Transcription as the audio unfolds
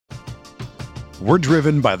We're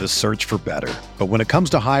driven by the search for better. But when it comes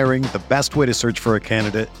to hiring, the best way to search for a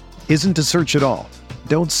candidate isn't to search at all.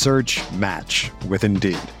 Don't search, match with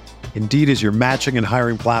Indeed. Indeed is your matching and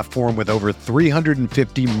hiring platform with over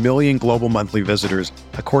 350 million global monthly visitors,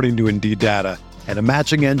 according to Indeed data, and a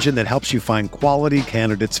matching engine that helps you find quality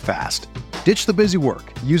candidates fast. Ditch the busy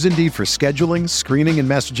work. Use Indeed for scheduling, screening, and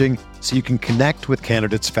messaging so you can connect with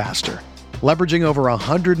candidates faster. Leveraging over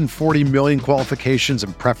 140 million qualifications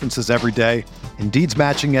and preferences every day, Indeed's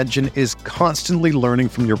matching engine is constantly learning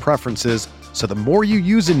from your preferences, so the more you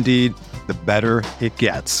use Indeed, the better it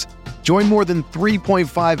gets. Join more than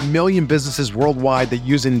 3.5 million businesses worldwide that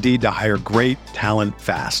use Indeed to hire great talent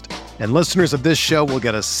fast. And listeners of this show will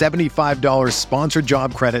get a $75 sponsored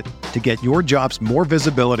job credit to get your jobs more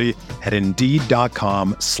visibility at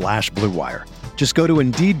Indeed.com/Blue Wire. Just go to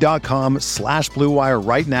Indeed.com/Blue Wire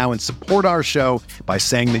right now and support our show by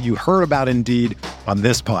saying that you heard about Indeed on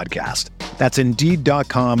this podcast. That's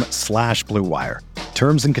Indeed.com/Blue Wire.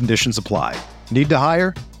 Terms and conditions apply. Need to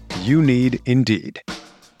hire? You need Indeed.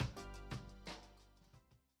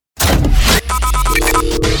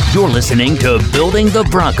 You're listening to Building the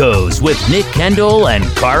Broncos with Nick Kendall and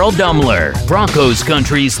Carl Dummler, Broncos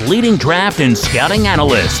Country's leading draft and scouting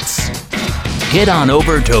analysts. Head on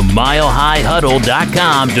over to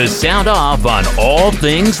milehighhuddle.com to sound off on all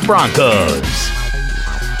things Broncos.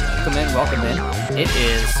 Welcome in. It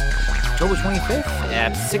is October 25th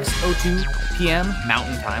at 6:02 p.m.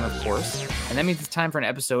 Mountain Time, of course. And that means it's time for an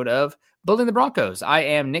episode of Building the Broncos. I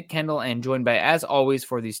am Nick Kendall and joined by, as always,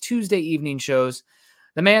 for these Tuesday evening shows,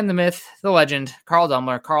 the man, the myth, the legend, Carl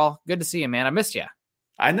Dummler. Carl, good to see you, man. I missed you.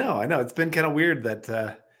 I know. It's been kind of weird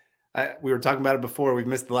that we were talking about it before. We've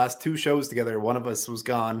missed the last two shows together. One of us was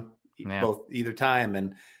gone, either time,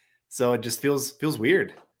 and so it just feels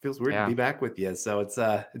weird. Feels weird to be back with you. So it's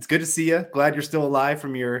good to see you. Glad you're still alive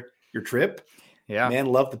from your trip. Yeah, man,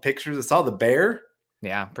 love the pictures. I saw the bear.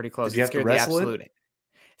 Yeah, pretty close. Did you have to wrestle it?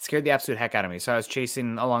 Scared the absolute heck out of me. So I was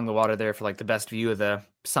chasing along the water there for like the best view of the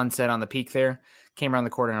sunset on the peak there. Came around the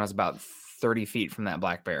corner and I was about 30 feet from that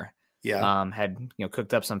black bear. Yeah. Had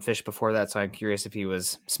cooked up some fish before that, so I'm curious if he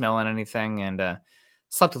was smelling anything, and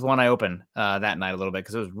slept with one eye open that night a little bit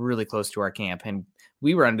because it was really close to our camp, and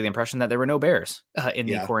we were under the impression that there were no bears in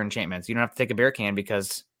the core enchantments. You don't have to take a bear can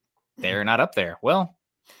because they're not up there. Well,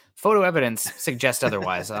 photo evidence suggests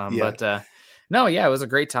otherwise. But it was a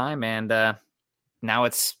great time, and now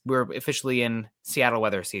we're officially in Seattle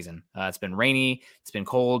weather season. It's been rainy, it's been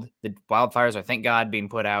cold. The wildfires are, thank God, being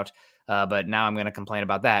put out. But now I'm going to complain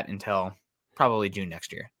about that until probably June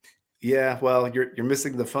next year. Yeah, well, you're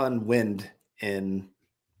missing the fun. Wind in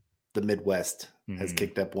the Midwest has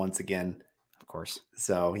kicked up once again. Of course.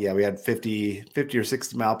 So yeah, we had 50 or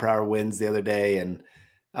 60 mile per hour winds the other day, and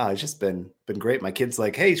it's just been great. My kid's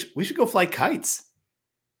like, hey, we should go fly kites.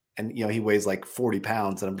 And, he weighs like 40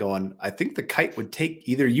 pounds. And I'm going, I think the kite would take,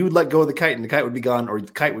 either you would let go of the kite and the kite would be gone, or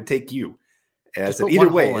the kite would take you. And I said, either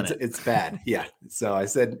way, it's bad. Yeah. So I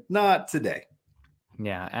said, not today.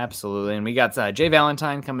 Yeah, absolutely. And we got Jay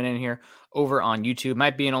Valentine coming in here over on YouTube.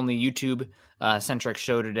 Might be an only YouTube centric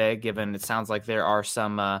show today, given it sounds like there are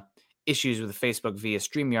some issues with Facebook via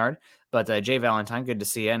StreamYard. But Jay Valentine, good to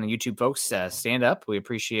see you. And YouTube folks, stand up. We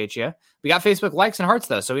appreciate you. We got Facebook likes and hearts,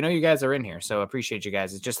 though, so we know you guys are in here. So appreciate you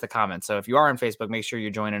guys. It's just the comments. So if you are on Facebook, make sure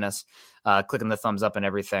you're joining us, clicking the thumbs up and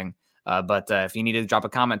everything. But if you need to drop a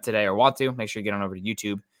comment today or want to, make sure you get on over to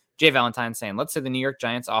YouTube. Jay Valentine saying, let's say the New York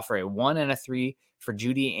Giants offer a 1 and a 3 for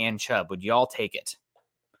Jeudy and Chubb. Would y'all take it?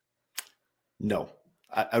 No.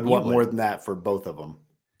 I'd want more than that for both of them.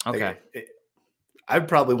 Okay. I'd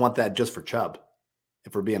probably want that just for Chubb,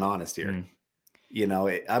 if we're being honest here.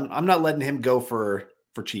 I'm not letting him go for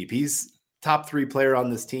cheap. He's top 3 player on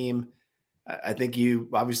this team. I think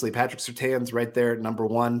obviously Patrick Surtain's right there at number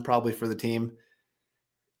 1, probably for the team.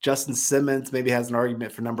 Justin Simmons maybe has an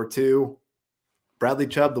argument for number 2. Bradley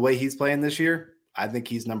Chubb, the way he's playing this year, I think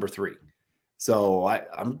he's number 3. So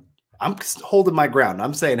I'm holding my ground.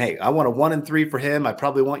 I'm saying, hey, I want a 1 and 3 for him. I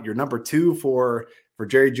probably want your number 2 for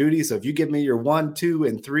Jerry Jeudy. So if you give me your 1, 2,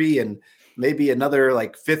 and 3, and maybe another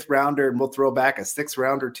like 5th rounder, and we'll throw back a 6th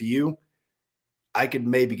rounder to you, I could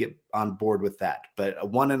maybe get on board with that. But a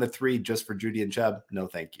 1 and a 3 just for Jeudy and Chubb, no,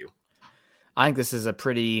 thank you. I think this is a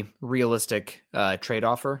pretty realistic trade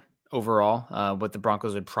offer overall. What the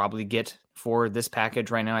Broncos would probably get for this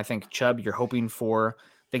package right now. I think Chubb, you're hoping for,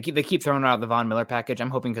 they keep throwing out the Von Miller package. I'm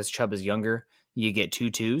hoping because Chubb is younger, you get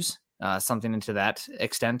 2 2s, something into that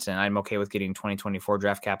extent. And I'm okay with getting 2024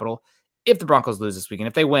 draft capital if the Broncos lose this weekend.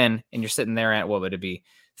 If they win and you're sitting there at, what would it be,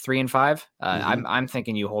 3 and 5? I'm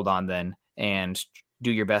thinking you hold on then and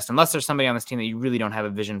do your best, unless there's somebody on this team that you really don't have a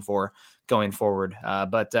vision for going forward.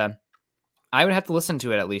 But I would have to listen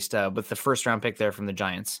to it at least with the first round pick there from the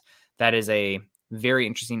Giants. That is a very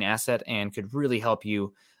interesting asset and could really help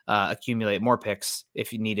you accumulate more picks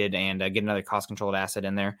if you needed and get another cost controlled asset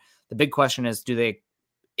in there. The big question is,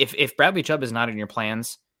 if Bradley Chubb is not in your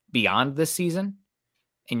plans beyond this season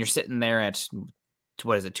and you're sitting there at,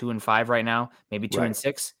 what is it, 2-5 right now, maybe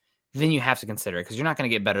 2-6, then you have to consider it because you're not going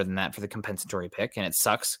to get better than that for the compensatory pick. And it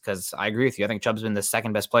sucks because I agree with you. I think Chubb's been the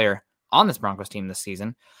second best player on this Broncos team this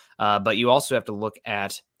season. But you also have to look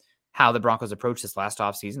at how the Broncos approached this last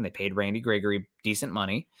offseason. They paid Randy Gregory decent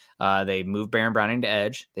money. They moved Baron Browning to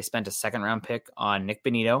edge. They spent a second-round pick on Nick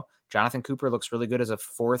Bonito. Jonathan Cooper looks really good as a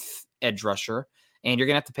fourth edge rusher. And you're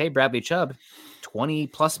going to have to pay Bradley Chubb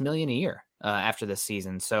 $20+ million a year after this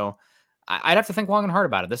season. So I'd have to think long and hard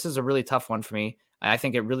about it. This is a really tough one for me. I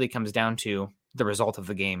think it really comes down to the result of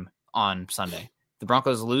the game on Sunday. The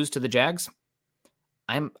Broncos lose to the Jags.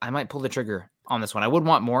 I might pull the trigger on this one. I would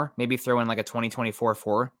want more, maybe throw in like a 2024-4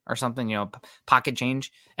 or something, pocket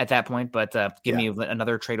change at that point, but give me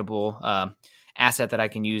another tradable asset that I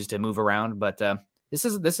can use to move around. But this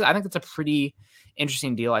is, I think it's a pretty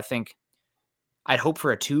interesting deal. I think I'd hope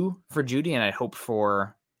for a 2 for Judy and I'd hope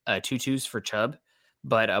for 2 2s for Chubb,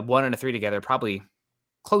 but a 1 and a 3 together, probably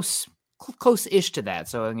close-ish to that.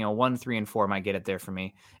 So, 1, 3, and 4 might get it there for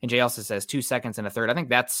me. And Jay also says 2 seconds and a third. I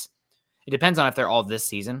think it depends on if they're all this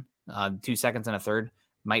season. 2 seconds and a third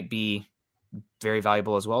might be very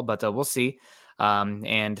valuable as well, but we'll see.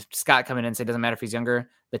 And Scott coming in and say, it doesn't matter if he's younger.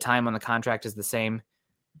 The time on the contract is the same.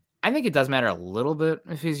 I think it does matter a little bit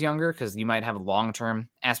if he's younger because you might have long-term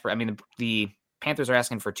aspirations. I mean, the Panthers are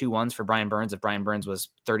asking for 2 1s for Brian Burns. If Brian Burns was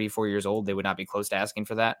 34 years old, they would not be close to asking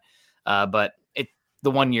for that. But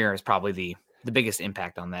the 1 year is probably the biggest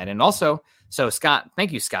impact on that. And also, so Scott,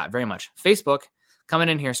 thank you, Scott, very much. Facebook coming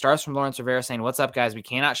in here, stars from Lawrence Rivera saying, what's up, guys? We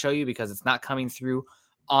cannot show you because it's not coming through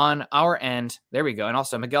on our end. There we go. And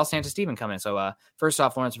also Miguel Santos-Steven coming in. So first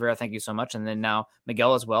off, Lawrence Rivera, thank you so much. And then now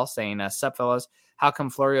Miguel as well saying, sup, fellas. How come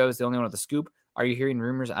Florio is the only one with the scoop? Are you hearing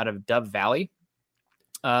rumors out of Dove Valley?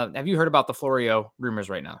 Have you heard about the Florio rumors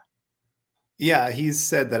right now? Yeah, he's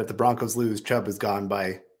said that if the Broncos lose, Chubb is gone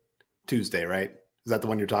by Tuesday, right? Is that the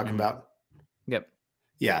one you're talking about? Yep.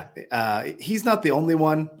 Yeah. He's not the only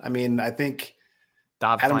one. I mean, I think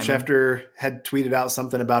Adam Schefter had tweeted out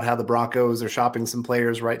something about how the Broncos are shopping some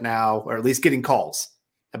players right now, or at least getting calls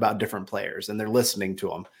about different players, and they're listening to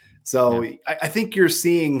them. So I think you're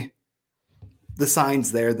seeing the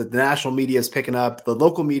signs there that the national media is picking up. The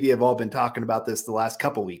local media have all been talking about this the last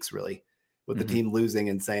couple weeks, really, with the team losing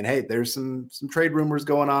and saying, hey, there's some trade rumors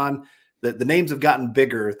going on. The names have gotten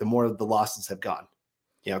bigger the more the losses have gone.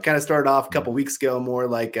 Kind of started off a couple weeks ago, more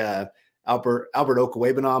like Albert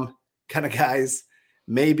Okwuegbunam kind of guys.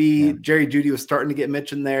 Maybe Jerry Jeudy was starting to get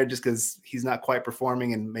mentioned there just because he's not quite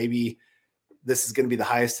performing, and maybe this is going to be the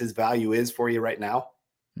highest his value is for you right now,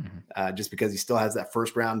 just because he still has that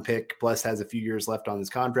first round pick, plus has a few years left on his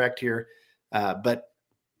contract here. But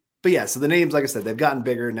yeah, so the names, like I said, they've gotten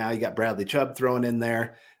bigger. Now you got Bradley Chubb thrown in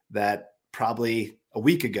there that probably a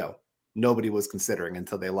week ago nobody was considering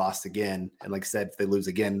until they lost again. And like I said, if they lose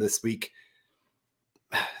again this week,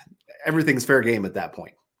 everything's fair game at that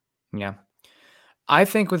point. Yeah. I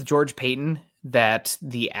think with George Paton that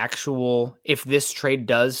if this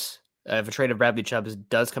trade if a trade of Bradley Chubb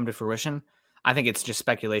does come to fruition, I think it's just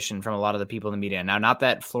speculation from a lot of the people in the media. Now, not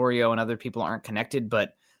that Florio and other people aren't connected,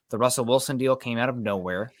 but the Russell Wilson deal came out of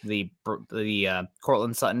nowhere. The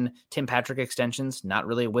Cortland Sutton, Tim Patrick extensions, not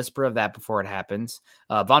really a whisper of that before it happens.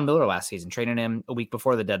 Von Miller last season, trading him a week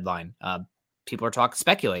before the deadline. People are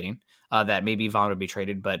speculating that maybe Von would be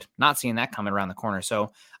traded, but not seeing that coming around the corner.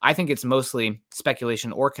 So I think it's mostly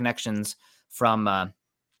speculation or connections from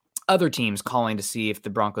other teams calling to see if the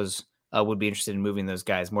Broncos would be interested in moving those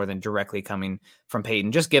guys more than directly coming from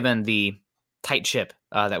Paton, just given the tight ship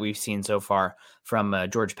that we've seen so far from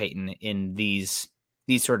George Paton in these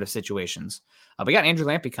sort of situations. We got Andrew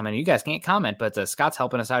Lampy coming in. You guys can't comment, but Scott's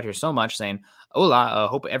helping us out here so much saying, hola,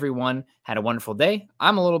 hope everyone had a wonderful day.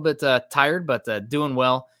 I'm a little bit tired, but doing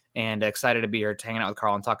well and excited to be here hanging out with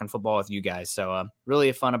Carl and talking football with you guys. So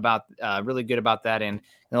really good about that. And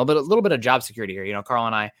a little bit of job security here. Carl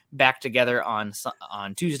and I back together on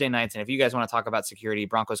Tuesday nights. And if you guys want to talk about security,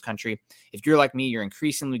 Broncos country, if you're like me, you're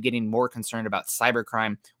increasingly getting more concerned about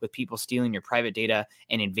cybercrime with people stealing your private data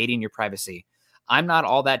and invading your privacy. I'm not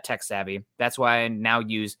all that tech savvy. That's why I now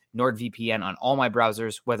use NordVPN on all my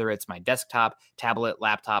browsers, whether it's my desktop, tablet,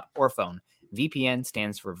 laptop, or phone. VPN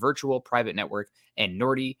stands for Virtual Private Network, and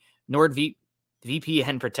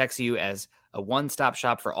NordVPN protects you as a one-stop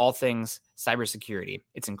shop for all things cybersecurity.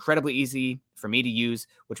 It's incredibly easy for me to use,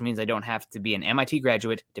 which means I don't have to be an MIT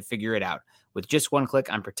graduate to figure it out. With just one click,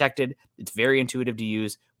 I'm protected. It's very intuitive to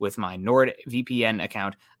use. With my NordVPN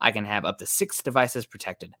account, I can have up to 6 devices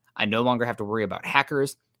protected. I no longer have to worry about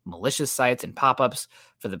hackers, malicious sites, and pop-ups.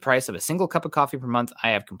 For the price of a single cup of coffee per month, I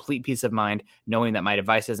have complete peace of mind knowing that my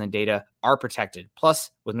devices and data are protected. Plus,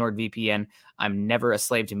 with NordVPN, I'm never a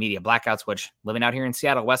slave to media blackouts, which, living out here in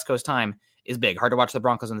Seattle, West Coast time, is big. Hard to watch the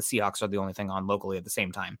Broncos and the Seahawks are the only thing on locally at the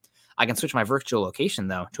same time. I can switch my virtual location,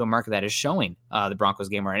 though, to a market that is showing the Broncos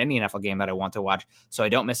game or any NFL game that I want to watch, so I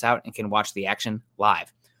don't miss out and can watch the action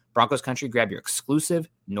live. Broncos Country, grab your exclusive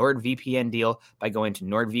NordVPN deal by going to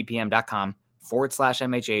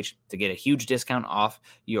nordvpn.com/MHH to get a huge discount off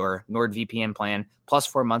your NordVPN plan, plus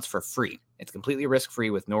 4 months for free. It's completely risk-free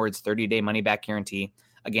with Nord's 30-day money-back guarantee.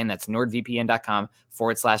 Again, that's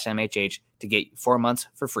nordvpn.com/MHH to get 4 months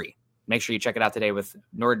for free. Make sure you check it out today with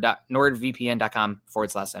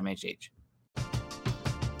nordvpn.com/MHH.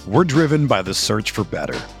 We're driven by the search for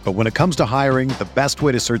better. But when it comes to hiring, the best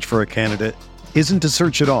way to search for a candidate isn't to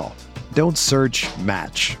search at all. Don't search,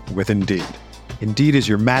 match with Indeed. Indeed is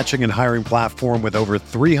your matching and hiring platform with over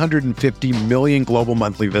 350 million global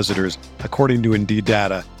monthly visitors, according to Indeed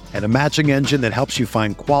data, and a matching engine that helps you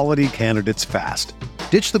find quality candidates fast.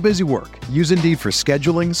 Ditch the busy work. Use Indeed for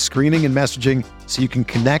scheduling, screening, and messaging so you can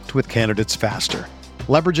connect with candidates faster.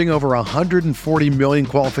 Leveraging over 140 million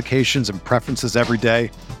qualifications and preferences every day,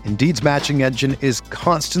 Indeed's matching engine is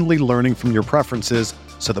constantly learning from your preferences,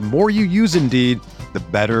 so the more you use Indeed, the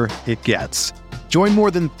better it gets. Join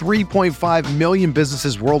more than 3.5 million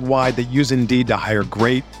businesses worldwide that use Indeed to hire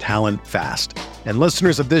great talent fast. And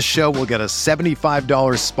listeners of this show will get a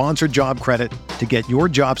 $75 sponsored job credit to get your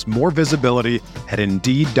jobs more visibility at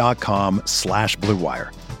Indeed.com/Blue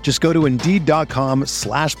Wire. Just go to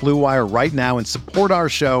Indeed.com/Blue Wire right now and support our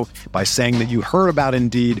show by saying that you heard about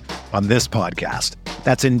Indeed on this podcast.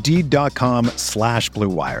 That's Indeed.com/Blue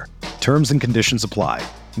Wire. Terms and conditions apply.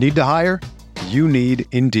 Need to hire? You need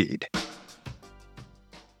Indeed.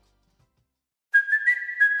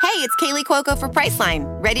 Hey, it's Kaylee Cuoco for Priceline.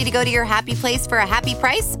 Ready to go to your happy place for a happy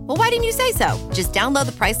price? Well, why didn't you say so? Just download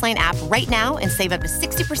the Priceline app right now and save up to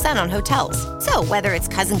 60% on hotels. So whether it's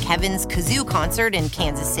Cousin Kevin's Kazoo Concert in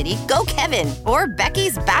Kansas City, go Kevin, or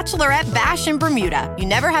Becky's Bachelorette Bash in Bermuda, you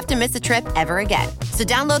never have to miss a trip ever again. So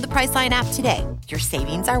download the Priceline app today. Your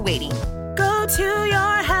savings are waiting. Go to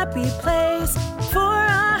your happy place for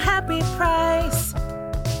a happy price.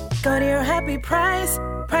 Go to your happy price,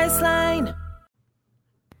 Priceline.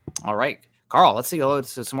 All right, Carl, let's see hello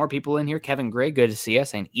to some more people in here. Kevin Gray, good to see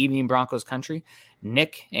us. And Evening Broncos Country.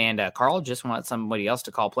 Nick and Carl just want somebody else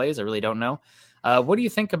to call plays. I really don't know. What do you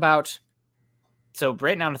think about? So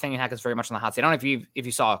right now, Nathaniel Hackett's very much on the hot seat. I don't know if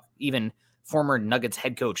you saw even former Nuggets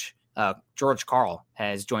head coach George Karl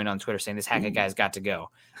has joined on Twitter saying this Hackett guy's got to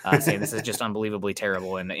go. Saying this is just unbelievably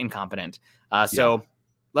terrible and incompetent. So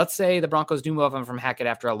let's say the Broncos do move on from Hackett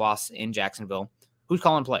after a loss in Jacksonville. Who's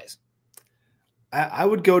calling plays? I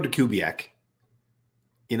would go to Kubiak.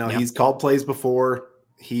 He's called plays before.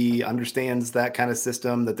 He understands that kind of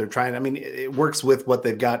system that they're trying. I mean, it works with what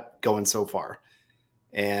they've got going so far.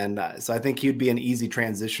 And so I think he'd be an easy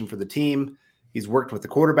transition for the team. He's worked with the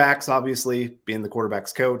quarterbacks, obviously, being the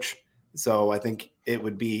quarterback's coach. So I think it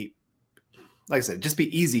would be, like I said, just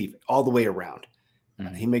be easy all the way around.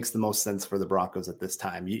 He makes the most sense for the Broncos at this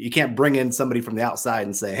time. You can't bring in somebody from the outside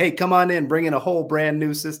and say, hey, come on in, bring in a whole brand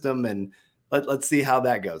new system and let's see how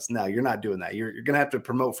that goes. No, you're not doing that. You're going to have to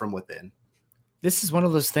promote from within. This is one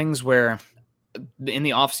of those things where in the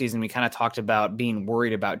offseason, we kind of talked about being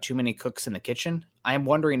worried about too many cooks in the kitchen. I'm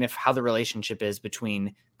wondering how the relationship is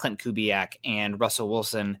between Clint Kubiak and Russell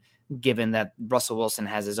Wilson, given that Russell Wilson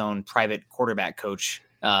has his own private quarterback coach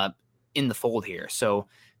in the fold here. So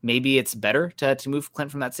maybe it's better to move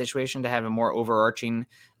Clint from that situation, to have a more overarching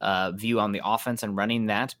view on the offense and running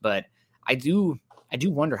that. But I do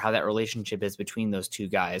wonder how that relationship is between those two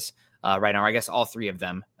guys right now. I guess all three of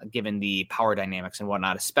them, given the power dynamics and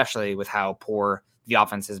whatnot, especially with how poor the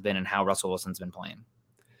offense has been and how Russell Wilson's been playing.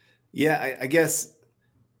 Yeah, I guess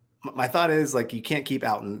my thought is you can't keep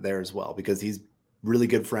Alton there as well because he's really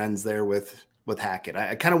good friends there with Hackett.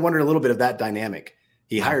 I kind of wonder a little bit of that dynamic.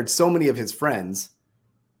 He hired so many of his friends.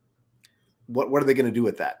 What are they going to do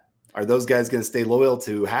with that? Are those guys going to stay loyal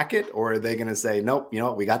to Hackett, or are they going to say, nope,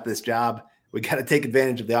 we got this job. We got to take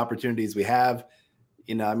advantage of the opportunities we have.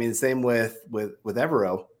 The same with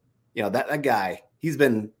Evero. That guy, he's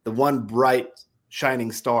been the one bright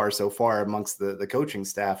shining star so far amongst the coaching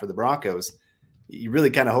staff for the Broncos. You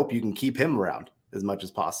really kind of hope you can keep him around as much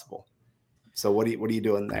as possible. So what are you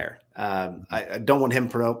doing there? I don't want him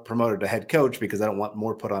promoted to head coach because I don't want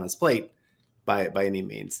more put on his plate by any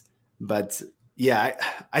means. But yeah,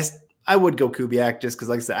 I would go Kubiak just because,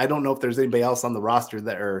 like I said, I don't know if there's anybody else on the roster of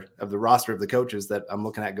the coaches that I'm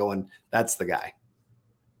looking at going, that's the guy.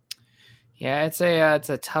 Yeah, it's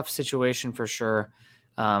a tough situation for sure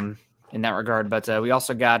in that regard. But we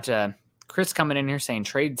also got Chris coming in here saying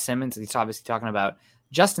trade Simmons. He's obviously talking about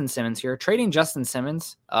Justin Simmons here. Trading Justin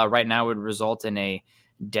Simmons right now would result in a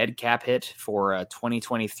dead cap hit for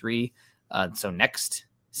 2023. So next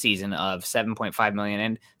season of $7.5 million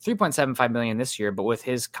and $3.75 million this year. But with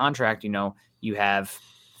his contract, you have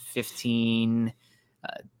 $15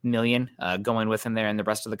 million going with him there and the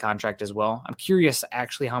rest of the contract as well. I'm curious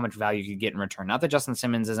actually how much value you could get in return. Not that Justin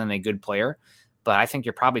Simmons isn't a good player, but I think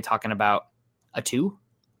you're probably talking about a 2,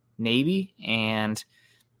 maybe. And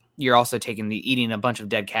you're also eating a bunch of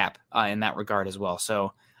dead cap in that regard as well.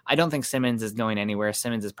 So I don't think Simmons is going anywhere.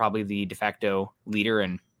 Simmons is probably the de facto leader,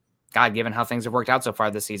 and God, given how things have worked out so far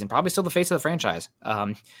this season, probably still the face of the franchise,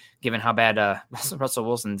 given how bad Russell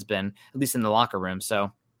Wilson's been, at least in the locker room.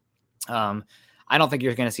 So I don't think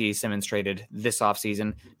you're going to see Simmons traded this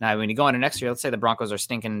offseason. Now, when you go into next year, let's say the Broncos are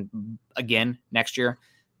stinking again next year,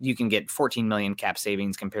 you can get $14 million cap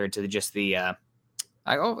savings compared to just the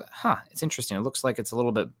it's interesting. It looks like it's a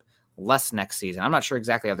little bit less next season. I'm not sure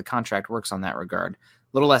exactly how the contract works on that regard. A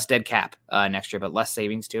little less dead cap next year, but less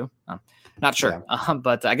savings too. Not sure. Yeah.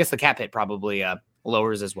 But I guess the cap hit probably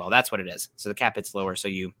lowers as well. That's what it is. So the cap hit's lower, so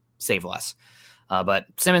you save less. But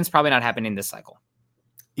Simmons probably not happening this cycle.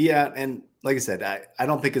 Yeah, and like I said, I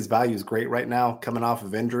don't think his value is great right now coming off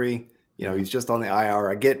of injury. He's just on the IR.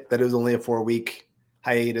 I get that it was only a 4-week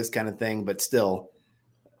hiatus kind of thing, but still,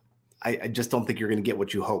 I just don't think you're going to get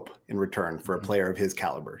what you hope in return for a player of his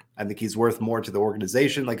caliber. I think he's worth more to the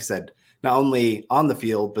organization, like I said, not only on the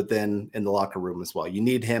field, but then in the locker room as well. You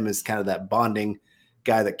need him as kind of that bonding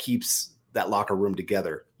guy that keeps that locker room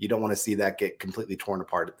together. You don't want to see that get completely torn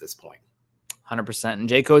apart at this point. 100%. And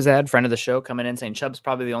Jay Kozad, friend of the show, coming in saying Chubb's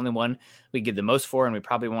probably the only one we give the most for, and we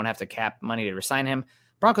probably won't have to cap money to resign him.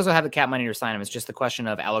 Broncos will have the cap money to resign him. It's just the question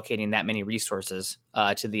of allocating that many resources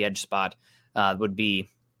to the edge spot would be.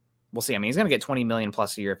 We'll see. I mean, he's going to get $20 million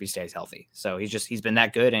plus a year if he stays healthy. So he's been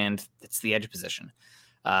that good, and it's the edge position.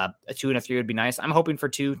 A 2 and a 3 would be nice. I'm hoping for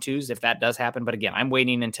 2 2s if that does happen. But again, I'm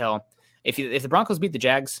waiting until if the Broncos beat the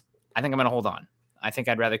Jags, I think I'm going to hold on. I think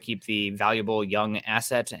I'd rather keep the valuable young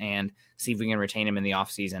asset and see if we can retain him in the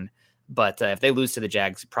offseason. But if they lose to the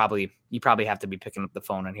Jags, you probably have to be picking up the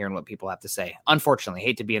phone and hearing what people have to say. Unfortunately,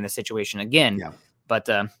 hate to be in this situation again, but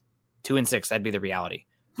 2 and 6, that'd be the reality.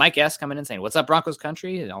 Mike S. coming in saying, what's up, Broncos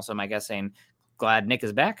country? And also Mike S. saying, glad Nick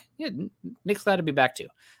is back. Yeah, Nick's glad to be back too.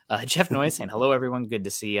 Jeff Noyes saying, hello, everyone. Good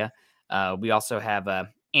to see you. We also have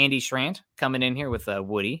Andy Schrant coming in here with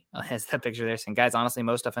Woody. Has that picture there saying, guys, honestly,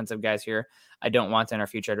 most offensive guys here I don't want in our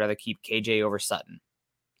future. I'd rather keep KJ over Sutton.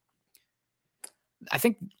 I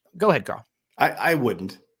think, go ahead, Carl. I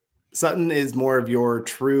wouldn't. Sutton is more of your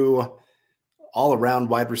true all-around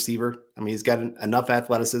wide receiver. I mean, he's got enough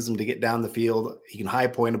athleticism to get down the field. He can high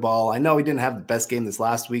point a ball. I know he didn't have the best game this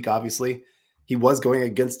last week, obviously. He was going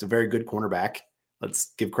against a very good cornerback.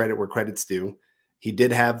 Let's give credit where credit's due. He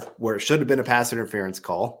did have where it should have been a pass interference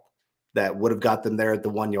call that would have got them there at the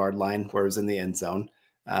 1 yard line where it was in the end zone.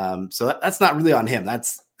 So that's not really on him.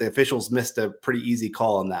 That's the officials missed a pretty easy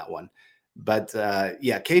call on that one. But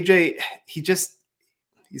KJ, he's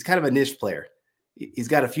kind of a niche player. He's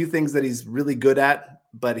got a few things that he's really good at,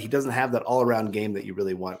 but he doesn't have that all-around game that you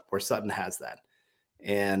really want, where Sutton has that.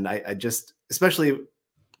 And I just, especially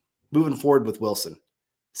moving forward with Wilson,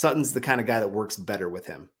 Sutton's the kind of guy that works better with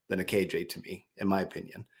him than a KJ to me, in my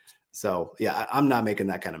opinion. So, yeah, I'm not making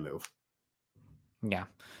that kind of move. Yeah,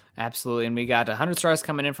 absolutely. And we got 100 stars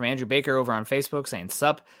coming in from Andrew Baker over on Facebook saying,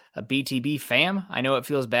 sup, a BTB fam. I know it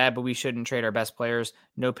feels bad, but we shouldn't trade our best players.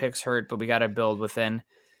 No picks hurt, but we got to build within.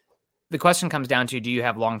 The question comes down to, do you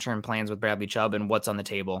have long-term plans with Bradley Chubb and what's on the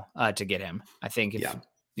table to get him? I think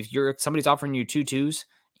if somebody's offering you 2 2s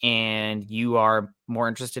and you are more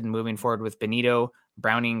interested in moving forward with Benito,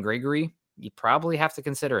 Browning, Gregory, you probably have to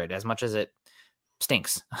consider it, as much as it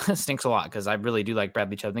stinks. Stinks a lot, because I really do like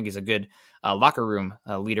Bradley Chubb. I think he's a good locker room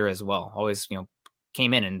leader as well. Always,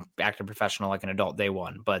 came in and acted professional like an adult day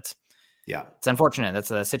one. But yeah, it's unfortunate.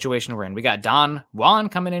 That's a situation we're in. We got Don Juan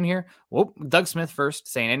coming in here. Whoop, Doug Smith first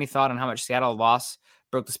saying, any thought on how much Seattle loss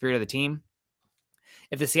broke the spirit of the team?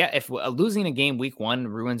 If losing a game week 1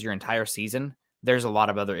 ruins your entire season, there's a lot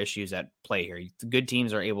of other issues at play here. Good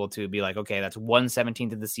teams are able to be like, okay, that's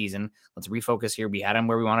 1/17 of the season. Let's refocus here. We had them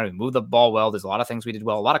where we wanted to move the ball well. There's a lot of things we did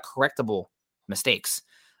well, a lot of correctable mistakes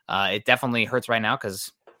It definitely hurts right now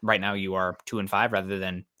because right now you are 2-5 rather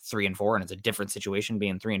than 3-4, and it's a different situation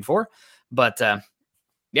being 3-4. But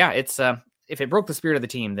it's if it broke the spirit of the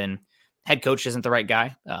team, then head coach isn't the right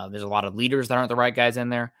guy. There's a lot of leaders that aren't the right guys in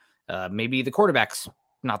there. Maybe the quarterback's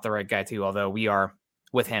not the right guy too, although we are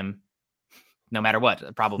with him no matter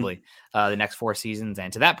what, probably the next 4 seasons.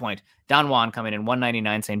 And to that point, Don Juan coming in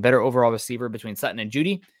 199 saying better overall receiver between Sutton and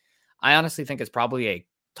Jeudy. I honestly think it's probably a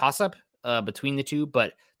toss-up between the two,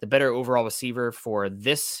 but the better overall receiver for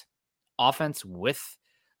this offense with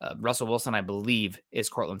Russell Wilson, I believe, is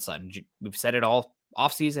Courtland Sutton. We've said it all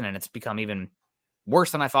offseason, and it's become even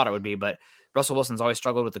worse than I thought it would be, but Russell Wilson's always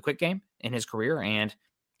struggled with the quick game in his career, and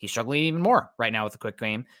he's struggling even more right now with the quick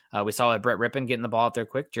game. We saw Brett Rippon getting the ball out there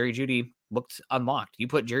quick. Jerry Jeudy looked unlocked. You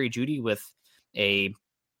put Jerry Jeudy with a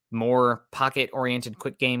more pocket-oriented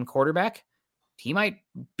quick game quarterback, he might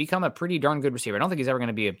become a pretty darn good receiver. I don't think he's ever going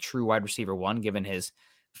to be a true wide receiver one, given his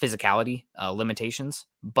physicality limitations,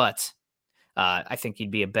 but I think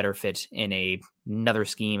he'd be a better fit in another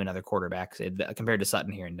scheme, another quarterback compared to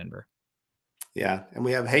Sutton here in Denver. Yeah, and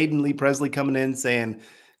we have Hayden Lee Presley coming in saying,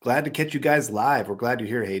 glad to catch you guys live. We're glad you're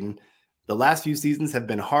here, Hayden. The last few seasons have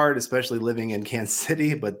been hard, especially living in Kansas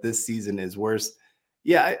City, but this season is worse.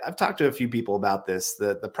 Yeah, I've talked to a few people about this.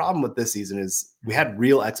 The problem with this season is we had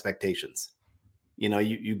real expectations. You know,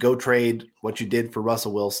 you go trade what you did for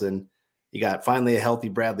Russell Wilson. You got finally a healthy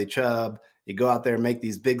Bradley Chubb. You go out there and make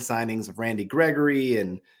these big signings of Randy Gregory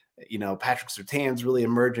and, Patrick Surtain's really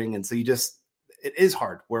emerging. And so it is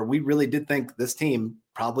hard, where we really did think this team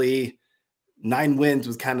probably 9 wins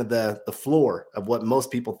was kind of the floor of what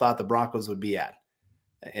most people thought the Broncos would be at.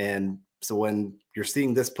 And so when you're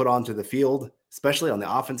seeing this put onto the field, especially on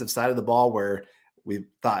the offensive side of the ball, where we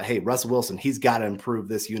thought, hey, Russell Wilson, he's got to improve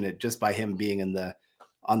this unit just by him being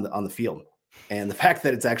on the field. And the fact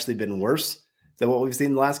that it's actually been worse than what we've seen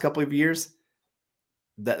in the last couple of years,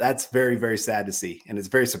 that's very, very sad to see. And it's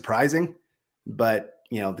very surprising. But,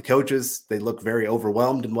 the coaches, they look very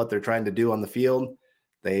overwhelmed in what they're trying to do on the field.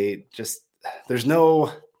 There's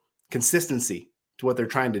no consistency to what they're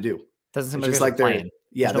trying to do. Doesn't seem just like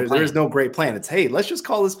there's no great plan. It's, hey, let's just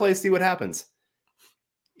call this play, see what happens.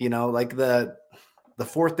 Like the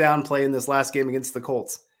 4th down play in this last game against the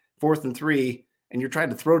Colts, 4th and 3, and you're trying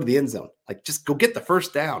to throw to the end zone. Like, just go get the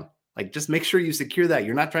first down. Like, just make sure you secure that.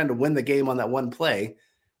 You're not trying to win the game on that one play.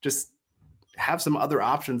 Just have some other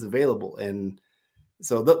options available. And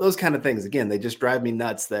so those kind of things, again, they just drive me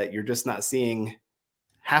nuts that you're just not seeing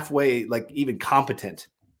halfway, like even competent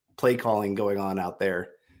play calling going on out there.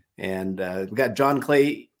 And we got John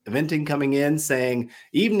Clay Eventing coming in saying,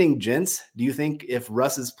 evening, gents. Do you think if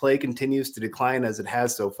Russ's play continues to decline as it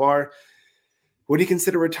has so far, would he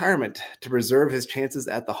consider retirement to preserve his chances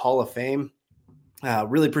at the Hall of Fame?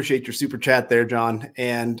 Really appreciate your super chat there, John.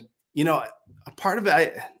 And, a part of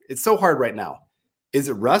it, it's so hard right now. Is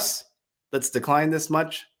it Russ that's declined this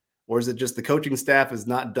much? Or is it just the coaching staff has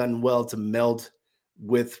not done well to meld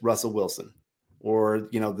with Russell Wilson? Or,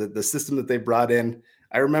 the system that they brought in?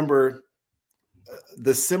 I remember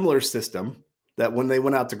the similar system that when they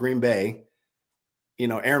went out to Green Bay,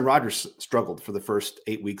 Aaron Rodgers struggled for the first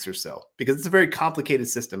 8 weeks or so because it's a very complicated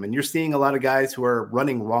system. And you're seeing a lot of guys who are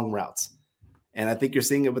running wrong routes. And I think you're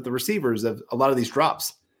seeing it with the receivers of a lot of these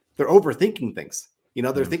drops. They're overthinking things.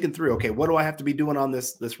 They're thinking through, okay, what do I have to be doing on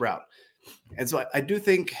this route? And so I do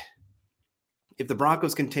think if the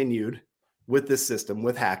Broncos continued with this system,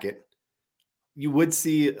 with Hackett, you would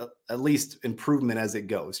see at least improvement as it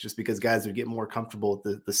goes, just because guys are getting more comfortable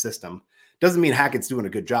with the system. Doesn't mean Hackett's doing a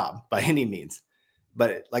good job by any means.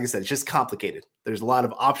 But like I said, it's just complicated. There's a lot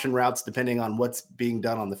of option routes depending on what's being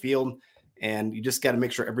done on the field. And you just got to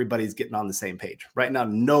make sure everybody's getting on the same page. Right now,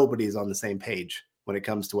 nobody's on the same page when it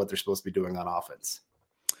comes to what they're supposed to be doing on offense.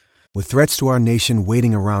 With threats to our nation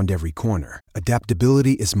waiting around every corner,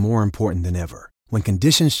 adaptability is more important than ever. When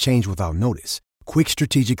conditions change without notice, quick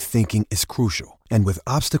strategic thinking is crucial. And with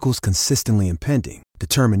obstacles consistently impending,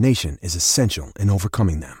 determination is essential in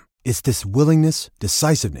overcoming them. It's this willingness,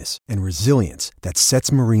 decisiveness, and resilience that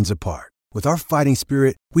sets Marines apart. With our fighting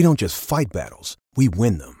spirit, we don't just fight battles, we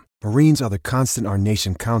win them. Marines are the constant our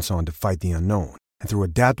nation counts on to fight the unknown. And through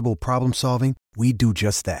adaptable problem solving, we do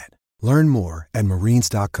just that. Learn more at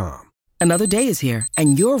Marines.com. Another day is here,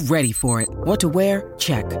 and you're ready for it. What to wear?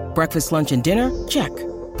 Check. Breakfast, lunch, and dinner? Check.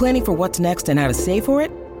 Planning for what's next and how to save for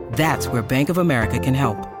it? That's where Bank of America can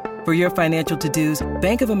help. For your financial to-dos,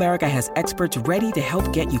 Bank of America has experts ready to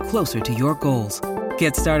help get you closer to your goals.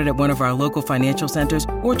 Get started at one of our local financial centers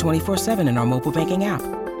or 24/7 in our mobile banking app.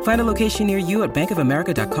 Find a location near you at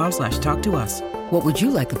bankofamerica.com/talktous. What would you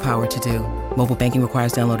like the power to do? Mobile banking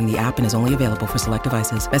requires downloading the app and is only available for select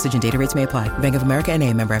devices. Message and data rates may apply. Bank of America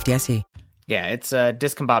N.A., member FDIC. Yeah, it's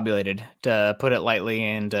discombobulated, to put it lightly,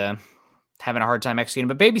 and having a hard time executing.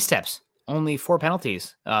 But baby steps. Only 4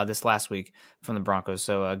 penalties this last week from the Broncos.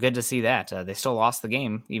 So good to see that. They still lost the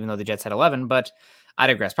game, even though the Jets had 11. But I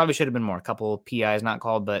digress. Probably should have been more. A couple PIs not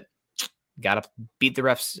called, but got to beat the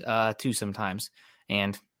refs too sometimes.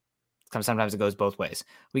 And sometimes it goes both ways.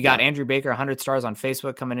 We got Andrew Baker, 100 stars on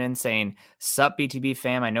Facebook, coming in saying, "Sup, BTB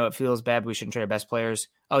fam. I know it feels bad, but we shouldn't trade our best players."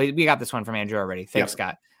 Oh, we got this one from Andrew already. Thanks,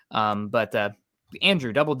 Scott. But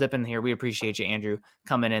Andrew, double dipping here. We appreciate you, Andrew,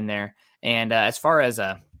 coming in there. And as far as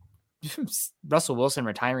Russell Wilson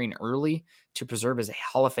retiring early to preserve his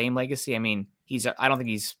Hall of Fame legacy, I mean, I don't think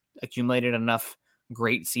he's accumulated enough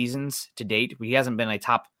great seasons to date. He hasn't been a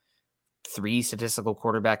top 3 statistical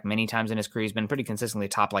quarterback many times in his career. He's been pretty consistently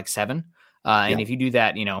top 7. And if you do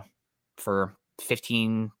that, for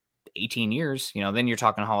 15, 18 years, then you're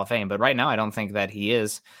talking Hall of Fame. But right now, I don't think that he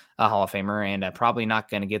is a Hall of Famer, and probably not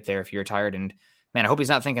going to get there if you're retired. And man, I hope he's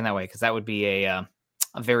not thinking that way, because that would be a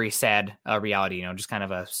very sad reality, just kind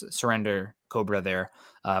of a surrender cobra there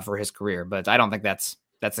for his career. But I don't think that's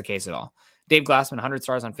the case at all. Dave Glassman, 100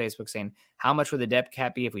 stars on Facebook, saying, "How much would the depth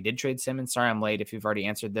cap be if we did trade Simmons?" Sorry, I'm late if you've already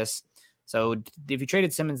answered this. So if you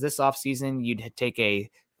traded Simmons this offseason, you'd take a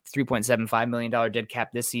 $3.75 million dead cap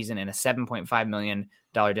this season and a $7.5 million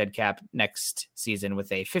dead cap next season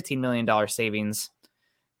with a $15 million savings.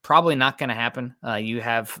 Probably not going to happen. You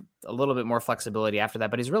have a little bit more flexibility after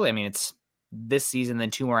that, but it's this season,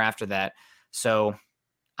 then 2 more after that. So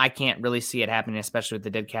I can't really see it happening, especially with the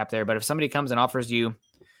dead cap there. But if somebody comes and offers you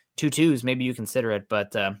 2 2s, maybe you consider it.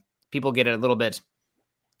 But people get a little bit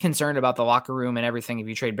concerned about the locker room and everything. If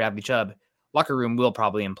you trade Bradley Chubb, locker room will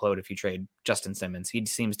probably implode if you trade Justin Simmons. He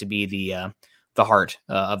seems to be the heart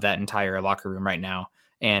of that entire locker room right now,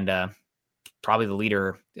 and probably the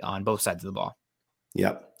leader on both sides of the ball.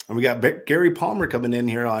 Yep. And we got Gary Palmer coming in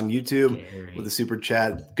here on YouTube with a super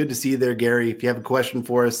chat. Good to see you there, Gary. If you have a question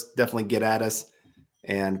for us, definitely get at us,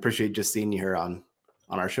 and appreciate just seeing you here on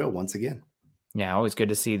our show once again. Yeah, always good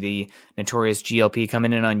to see the notorious GLP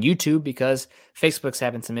coming in on YouTube, because Facebook's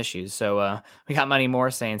having some issues. So we got Money Moore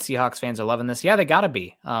saying Seahawks fans are loving this. Yeah, they got to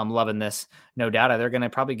be loving this, no doubt. They're going to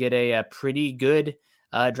probably get a pretty good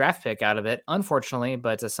draft pick out of it, unfortunately.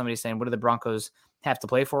 But somebody's saying, what do the Broncos have to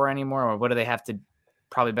play for anymore? Or what do they have to,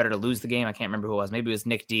 probably better to lose the game? I can't remember who it was. Maybe it was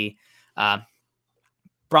Nick D.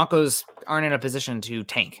 Broncos aren't in a position to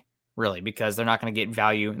tank, really, because they're not going to get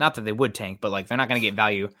value. Not that they would tank, but they're not going to get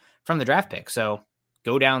value from the draft pick. So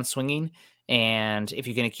go down swinging. And if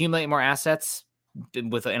you can accumulate more assets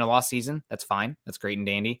in a lost season, that's fine. That's great and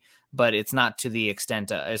dandy, but it's not to the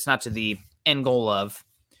extent, it's not to the end goal of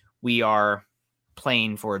we are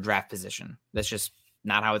playing for a draft position. That's just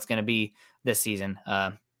not how it's going to be this season,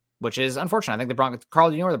 which is unfortunate. I think the Broncos,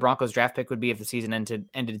 Carl, do you know where the Broncos draft pick would be if the season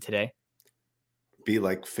ended today? Be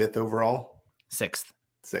 5th overall? 6th.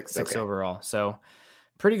 6th okay. overall. So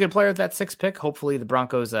pretty good player with that 6th pick. Hopefully the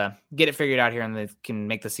Broncos get it figured out here, and they can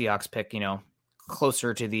make the Seahawks pick,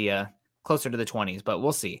 closer to the 20s, but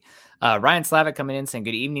we'll see. Ryan Slavic coming in saying,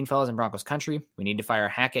 "Good evening, fellas in Broncos country. We need to fire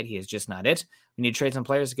Hackett. He is just not it. We need to trade some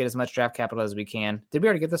players to get as much draft capital as we can." Did we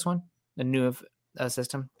already get this one? The new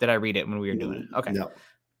system? Did I read it when we were doing it? Okay. No.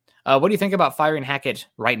 What do you think about firing Hackett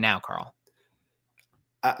right now, Carl?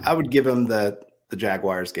 I would give him the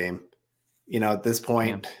Jaguars game. At this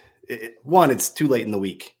point, it's too late in the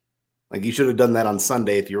week. You should have done that on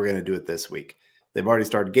Sunday if you were going to do it this week. They've already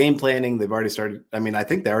started game planning. They've already started. I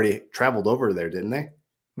think they already traveled over there, didn't they?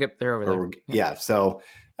 Yep, they're over there. Yeah. So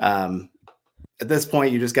at this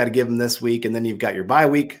point, you just got to give them this week, and then you've got your bye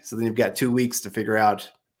week. So then you've got 2 weeks to figure out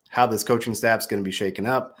how this coaching staff's going to be shaken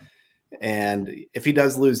up. And if he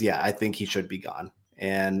does lose, I think he should be gone.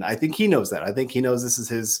 And I think he knows that. I think he knows this is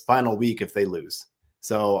his final week if they lose.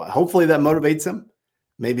 So hopefully that motivates him.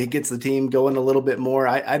 Maybe it gets the team going a little bit more.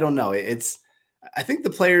 I don't know. I think the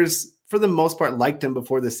players, for the most part, liked him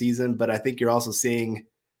before the season, but I think you're also seeing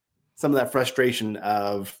some of that frustration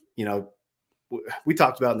of, we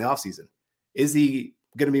talked about in the offseason. Is he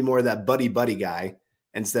going to be more of that buddy guy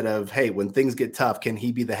instead of, hey, when things get tough, can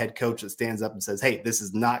he be the head coach that stands up and says, hey, this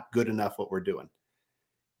is not good enough what we're doing?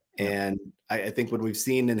 And I think what we've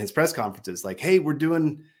seen in his press conferences, hey, we're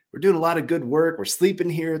doing a lot of good work. We're sleeping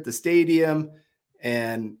here at the stadium.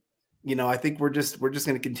 And, I think we're just going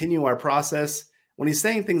to continue our process. When he's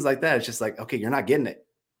saying things like that, it's just okay, you're not getting it.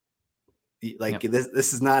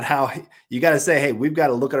 This is not how you got to say, hey, we've got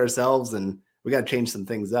to look at ourselves and we got to change some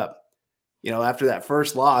things up. After that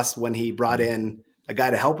first loss, when he brought in a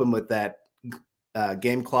guy to help him with that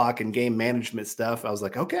game clock and game management stuff, I was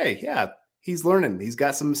like, okay, yeah, he's learning. He's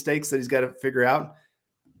got some mistakes that he's got to figure out.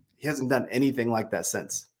 He hasn't done anything like that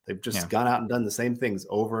since. They've just gone out and done the same things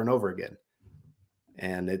over and over again.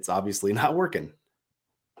 And it's obviously not working.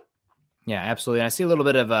 Yeah, absolutely. And I see a little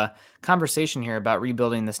bit of a conversation here about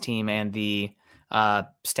rebuilding this team and the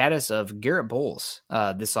status of Garrett Bowles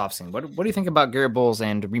this offseason. What do you think about Garrett Bowles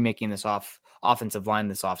and remaking this offensive line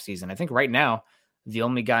this offseason? I think right now, the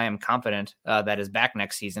only guy I'm confident that is back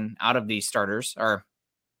next season out of the starters, or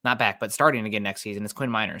not back, but starting again next season, is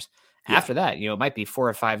Quinn Miners. Yeah. After that, it might be 4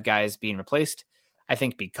 or 5 guys being replaced. I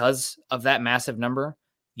think because of that massive number,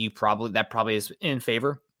 that probably is in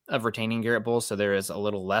favor of retaining Garrett Bowles. So there is a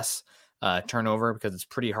little less turnover because it's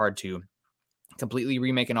pretty hard to completely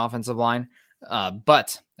remake an offensive line.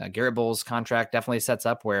 But Garrett Bowles' contract definitely sets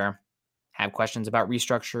up where have questions about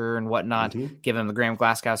restructure and whatnot, give him the Graham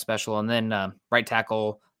Glasgow special, and then right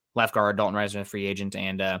tackle, left guard, Dalton Risner, free agent,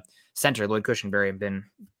 and center, Lloyd Cushenberry, have been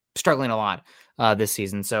struggling a lot this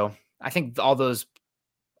season. So I think all those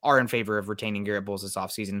are in favor of retaining Garrett Bowles this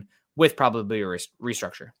offseason with probably a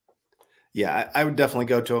restructure. Yeah, I would definitely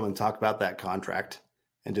go to him and talk about that contract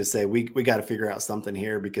and just say, we got to figure out something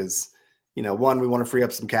here because, one, we want to free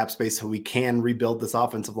up some cap space so we can rebuild this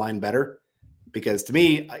offensive line better. Because to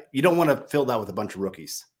me, you don't want to fill that with a bunch of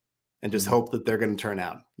rookies and just hope that they're going to turn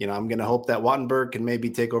out. I'm going to hope that Wattenberg can maybe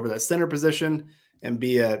take over that center position and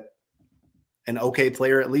be an okay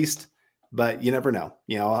player at least, but you never know.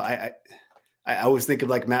 I always think of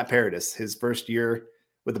like Matt Paradis, his first year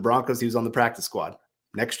with the Broncos, he was on the practice squad.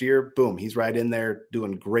 Next year, boom, he's right in there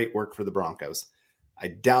doing great work for the Broncos. I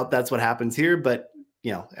doubt that's what happens here, but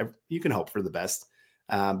you can hope for the best.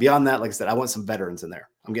 Beyond that, like I said, I want some veterans in there.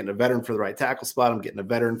 I'm getting a veteran for the right tackle spot. I'm getting a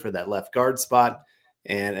veteran for that left guard spot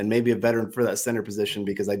and maybe a veteran for that center position,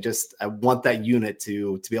 because I want that unit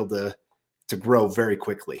to be able to grow very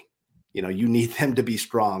quickly. You need them to be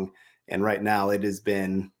strong. And right now it's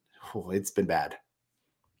been bad.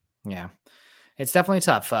 Yeah, it's definitely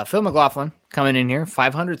tough. Phil McLaughlin coming in here,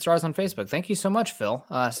 500 stars on Facebook. Thank you so much, Phil.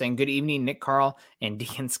 Saying good evening, Nick, Carl, and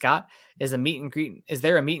Deacon Scott. Is there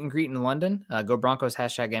a meet and greet in London? Go Broncos,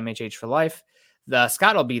 #MHH for life. The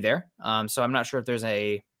Scott will be there. So I'm not sure if there's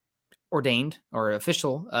a ordained or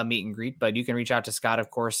official meet and greet, but you can reach out to Scott, of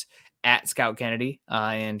course, at Scout Kennedy.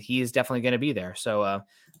 And he is definitely going to be there. So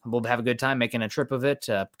we'll have a good time making a trip of it.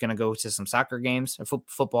 Going to go to some soccer games,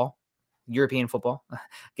 football, European football,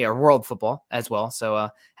 or world football as well. So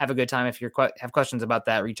have a good time. If you have questions about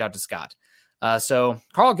that, reach out to Scott. So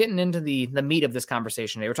Carl, getting into the meat of this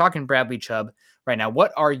conversation today, we're talking Bradley Chubb right now.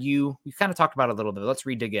 We've kind of talked about it a little bit. Let's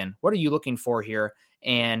dig in. What are you looking for here?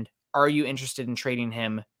 And are you interested in trading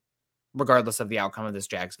him regardless of the outcome of this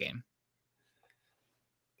Jags game?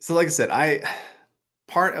 So like I said,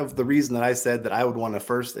 part of the reason that I said that I would want a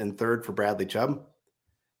first and third for Bradley Chubb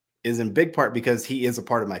is in big part because he is a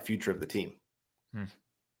part of my future of the team.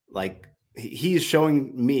 Like he's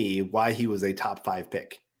showing me why he was a top 5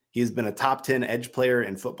 pick. He's been a top 10 edge player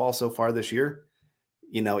in football so far this year.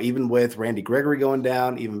 Even with Randy Gregory going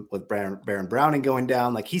down, even with Baron Browning going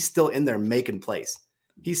down, like he's still in there making plays.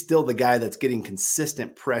 He's still the guy that's getting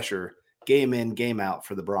consistent pressure game in, game out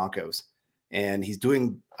for the Broncos. And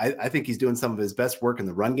I think he's doing some of his best work in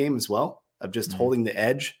the run game as well, of just holding the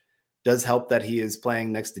edge. Does help that he is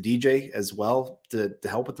playing next to DJ as well to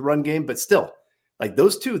help with the run game. But still, like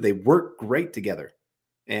those two, they work great together.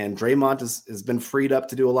 And Draymond has been freed up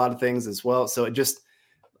to do a lot of things as well. So it just,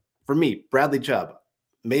 for me, Bradley Chubb,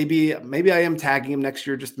 maybe I am tagging him next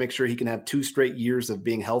year just to make sure he can have 2 straight years of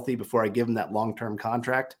being healthy before I give him that long-term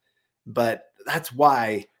contract. But that's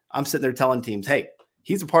why I'm sitting there telling teams, hey,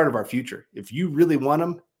 he's a part of our future. If you really want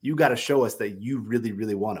him, you got to show us that you really,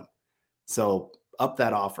 really want him. So up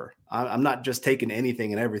that offer. I'm not just taking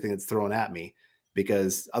anything and everything that's thrown at me,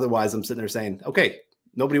 because otherwise I'm sitting there saying, okay,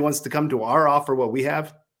 nobody wants to come to our offer what we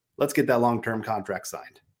have. Let's get that long-term contract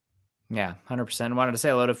signed. Yeah, 100%. Wanted to say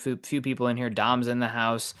hello to a few people in here. Dom's in the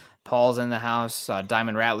house. Paul's in the house.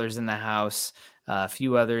 Diamond Rattler's in the house. A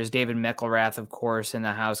few others. David McElrath, of course, in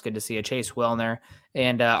the house. Good to see you. Chase Wellner.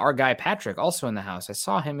 And our guy Patrick also in the house. I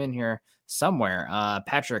saw him in here somewhere.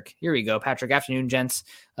 Patrick, here we go. Patrick, afternoon, gents.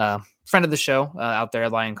 Friend of the show out there,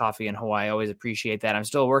 Lion Coffee in Hawaii. Always appreciate that. I'm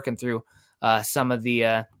still working through some of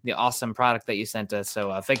the awesome product that you sent us.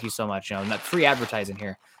 So thank you so much. Not free advertising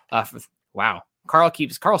here. Wow. Carl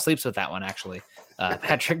sleeps with that one, actually,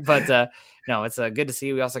 Patrick. But no, it's good to see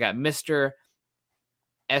you. We also got Mr.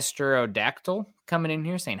 Esterodactyl coming in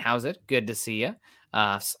here saying, how's it? Good to see you.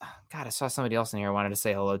 God, I saw somebody else in here I wanted to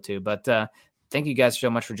say hello to. But thank you guys so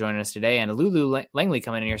much for joining us today. And Lulu Langley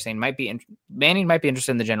coming in here saying Manning might be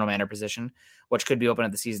interested in the general manager position, which could be open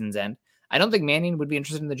at the season's end. I don't think Manning would be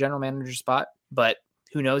interested in the general manager spot, but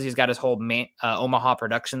who knows? He's got his whole Omaha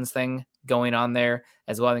Productions thing going on there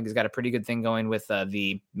as well. I think he's got a pretty good thing going with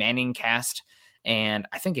the Manning cast. And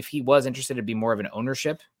I think if he was interested, it'd be more of an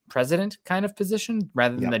ownership president kind of position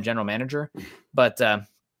rather than the general manager. But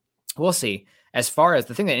we'll see. As far as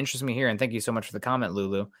the thing that interests me here, and thank you so much for the comment,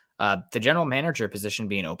 Lulu, the general manager position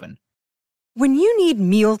being open. When you need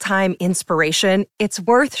mealtime inspiration, it's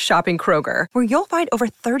worth shopping Kroger, where you'll find over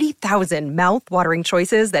 30,000 mouth-watering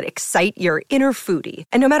choices that excite your inner foodie.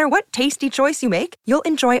 And no matter what tasty choice you make, you'll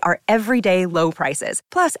enjoy our everyday low prices,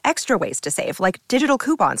 plus extra ways to save, like digital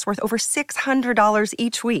coupons worth over $600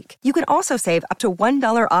 each week. You can also save up to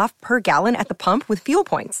 $1 off per gallon at the pump with fuel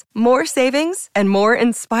points. More savings and more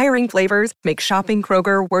inspiring flavors make shopping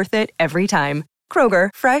Kroger worth it every time. Kroger,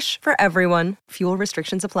 fresh for everyone. Fuel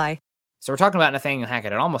restrictions apply. So we're talking about Nathaniel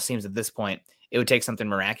Hackett. It almost seems at this point it would take something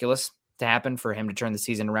miraculous to happen for him to turn the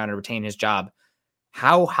season around and retain his job.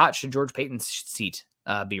 How hot should George Paton's seat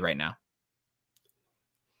be right now?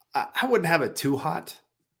 I wouldn't have it too hot.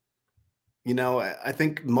 I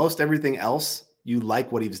think most everything else, you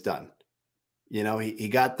like what he's done. He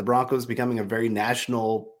got the Broncos becoming a very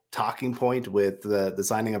national talking point with the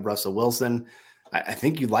signing of Russell Wilson. I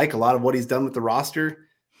think you like a lot of what he's done with the roster.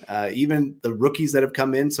 Even the rookies that have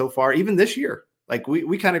come in so far, even this year, like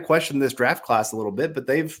we kind of questioned this draft class a little bit, but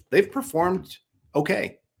they've performed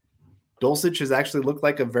okay. Dulcich has actually looked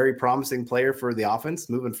like a very promising player for the offense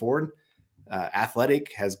moving forward.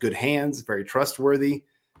 Athletic, has good hands, very trustworthy.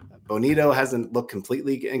 Bonito hasn't looked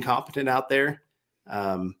completely incompetent out there.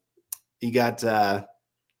 You got,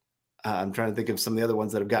 I'm trying to think of some of the other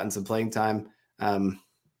ones that have gotten some playing time.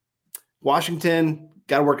 Washington,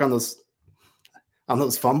 got to work on those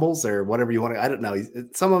fumbles or whatever you want to, I don't know.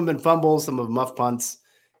 Some of them been fumbles, some of them muff punts.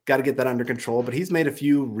 Got to get that under control, but he's made a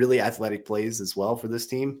few really athletic plays as well for this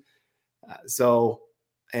team.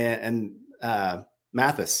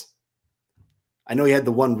 Mathis, I know he had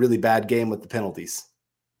the one really bad game with the penalties,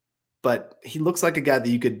 but he looks like a guy that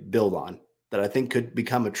you could build on, that I think could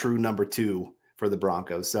become a true number 2 for the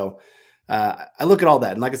Broncos. So I look at all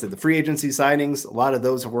that. And like I said, the free agency signings, a lot of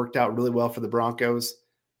those have worked out really well for the Broncos.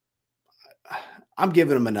 I'm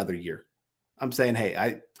giving him another year. I'm saying,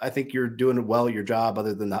 hey, I think you're doing well at your job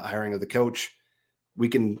other than the hiring of the coach. We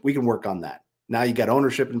can work on that. Now you got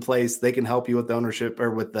ownership in place. They can help you with the ownership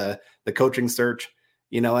or with the coaching search,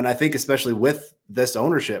 and I think especially with this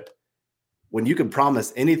ownership, when you can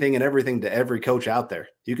promise anything and everything to every coach out there,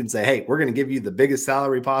 you can say, hey, we're going to give you the biggest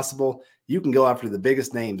salary possible. You can go after the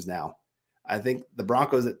biggest names now. I think the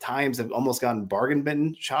Broncos at times have almost gotten bargain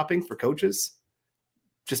bin shopping for coaches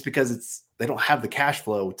just because they don't have the cash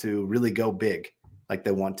flow to really go big like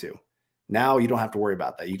they want to. Now you don't have to worry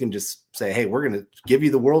about that. You can just say, hey, we're going to give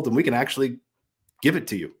you the world and we can actually give it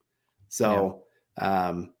to you. So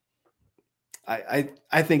I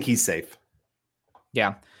think he's safe.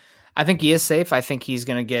 Yeah, I think he is safe. I think he's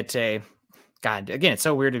going to get again, it's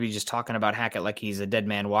so weird to be just talking about Hackett like he's a dead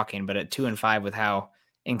man walking, but at 2-5 with how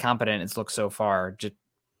incompetent it's looked so far, just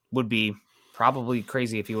would be probably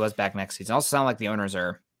crazy if he was back next season. Also sound like the owners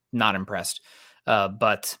are not impressed.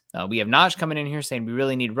 But we have Naj coming in here saying we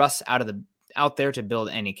really need Russ out there to build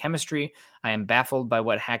any chemistry. I am baffled by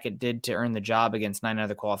what Hackett did to earn the job against 9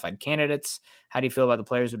 other qualified candidates. How do you feel about the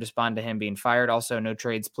players who respond to him being fired? Also, no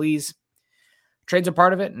trades, please. Trades are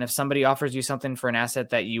part of it. And if somebody offers you something for an asset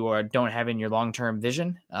that you don't have in your long-term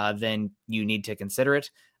vision, then you need to consider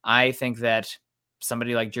it. I think that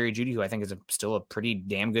somebody like Jerry Jeudy, who I think is still a pretty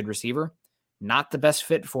damn good receiver, not the best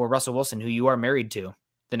fit for Russell Wilson, who you are married to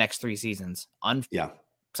the next 3 seasons.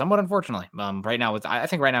 Somewhat unfortunately. I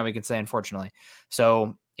think right now we can say unfortunately.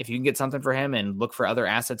 So if you can get something for him and look for other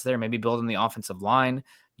assets there, maybe build in the offensive line.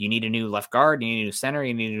 You need a new left guard, you need a new center,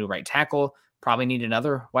 you need a new right tackle, probably need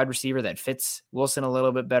another wide receiver that fits Wilson a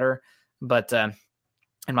little bit better. But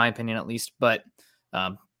in my opinion, at least, but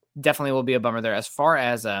definitely will be a bummer there. As far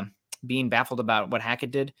as being baffled about what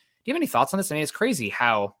Hackett did, do you have any thoughts on this? I mean, it's crazy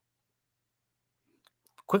how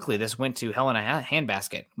quickly this went to hell in a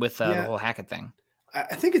handbasket with the whole Hackett thing.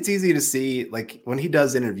 I think it's easy to see, like when he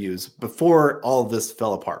does interviews before all of this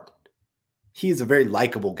fell apart, he's a very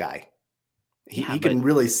likable guy. He can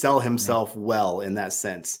really sell himself well in that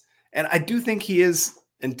sense. And I do think he is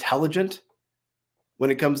intelligent when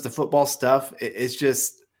it comes to football stuff. It's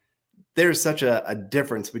just, there's such a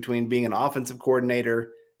difference between being an offensive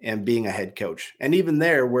coordinator and being a head coach. And even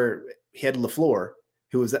there where he had LaFleur,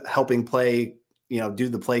 who was helping play, do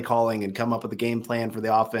the play calling and come up with a game plan for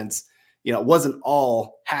the offense. It wasn't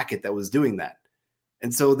all Hackett that was doing that.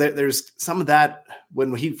 And so there's some of that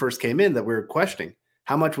when he first came in that we were questioning.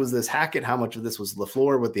 how much was this Hackett? How much of this was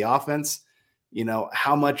LaFleur with the offense?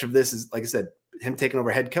 How much of this is, like I said, him taking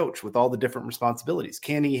over head coach with all the different responsibilities?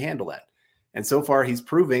 Can he handle that? And so far he's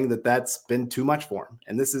proving that that's been too much for him.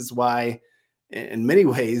 And this is why, in many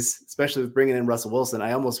ways, especially with bringing in Russell Wilson,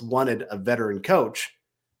 I almost wanted a veteran coach.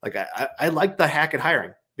 Like I liked the Hackett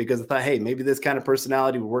hiring because I thought, hey, maybe this kind of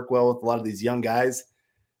personality would work well with a lot of these young guys.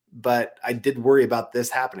 But I did worry about this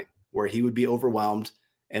happening, where he would be overwhelmed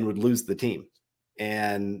and would lose the team.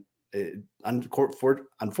 And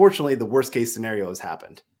unfortunately, the worst case scenario has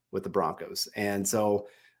happened with the Broncos. And so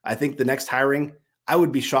I think the next hiring, I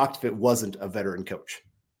would be shocked if it wasn't a veteran coach,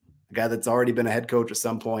 a guy that's already been a head coach at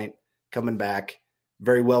some point, coming back,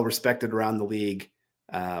 very well respected around the league.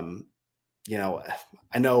 I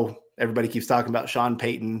know everybody keeps talking about Sean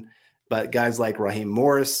Payton, but guys like Raheem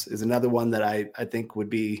Morris is another one that I think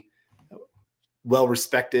would be well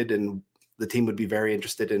respected, and the team would be very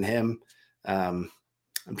interested in him. I'm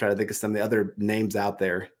trying to think of some of the other names out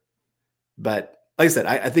there, but like I said,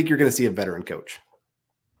 I think you're going to see a veteran coach.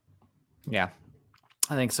 Yeah,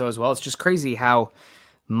 I think so as well. It's just crazy how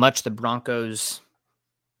much the Broncos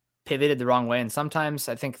pivoted the wrong way. And sometimes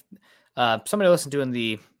I think somebody listened to in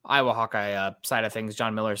the Iowa Hawkeye side of things,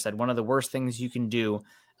 John Miller said, one of the worst things you can do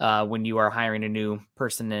when you are hiring a new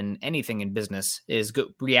person in anything in business is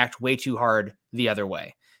react way too hard the other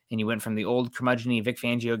way. And you went from the old curmudgeon-y Vic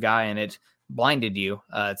Fangio guy, and it blinded you,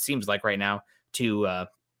 it seems like right now, to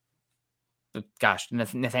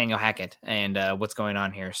Nathaniel Hackett and what's going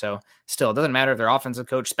on here. So still, it doesn't matter if they're offensive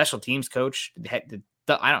coach, special teams coach,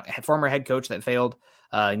 former head coach that failed,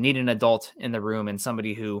 need an adult in the room and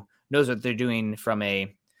somebody who knows what they're doing from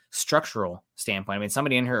a structural standpoint. I mean,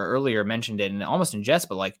 somebody in here earlier mentioned it, and almost in jest,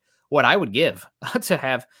 but like what I would give to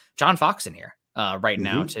have John Fox in here right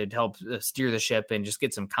now to help steer the ship and just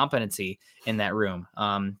get some competency in that room.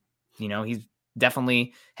 He's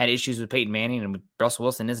definitely had issues with Peyton Manning, and Russell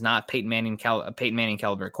Wilson is not Peyton Manning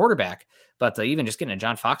caliber quarterback, but even just getting a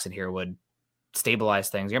John Fox in here would stabilize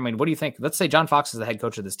things. I mean, what do you think? Let's say John Fox is the head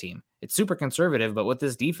coach of this team. It's super conservative, but with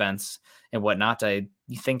this defense and whatnot, you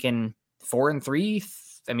thinking 4-3?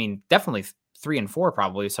 I mean, definitely 3-4,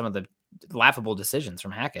 probably some of the laughable decisions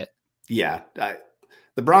from Hackett. Yeah.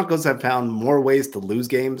 The Broncos have found more ways to lose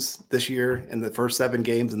games this year in the first 7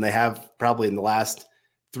 games than they have probably in the last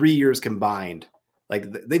 3 years combined. Like,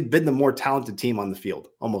 they've been the more talented team on the field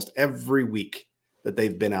almost every week that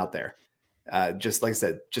they've been out there. Just like I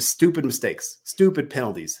said, just stupid mistakes, stupid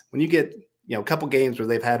penalties. When you get, a couple games where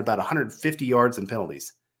they've had about 150 yards in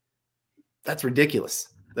penalties, that's ridiculous.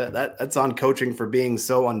 That's on coaching for being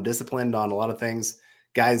so undisciplined on a lot of things.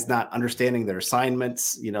 Guys not understanding their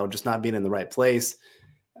assignments, just not being in the right place.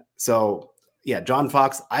 So yeah, John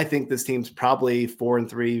Fox, I think this team's probably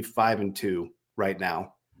 4-3, 5-2 right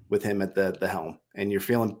now with him at the helm. And you're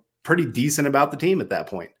feeling pretty decent about the team at that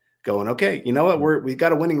point, going, okay, you know what? We've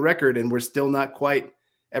got a winning record and we're still not quite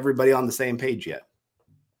everybody on the same page yet.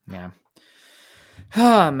 Yeah.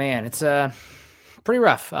 Oh man, it's pretty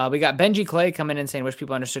rough. We got Benji Clay coming in saying, wish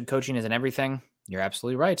people understood coaching isn't everything. You're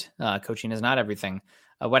absolutely right. Coaching is not everything.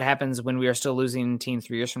 What happens when we are still losing team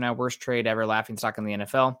 3 years from now? Worst trade ever, laughing stock in the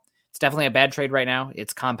NFL. It's definitely a bad trade right now.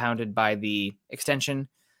 It's compounded by the extension.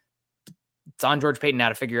 It's on George Payton now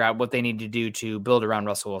to figure out what they need to do to build around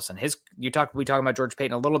Russell Wilson. We talked about George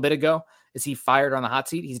Payton a little bit ago. Is he fired on the hot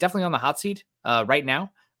seat? He's definitely on the hot seat right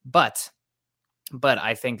now. But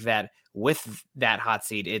I think that with that hot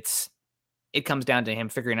seat, it comes down to him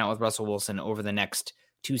figuring out with Russell Wilson over the next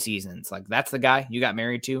 2 seasons. Like, that's the guy you got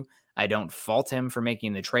married to. I don't fault him for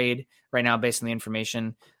making the trade right now based on the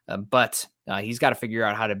information, but he's got to figure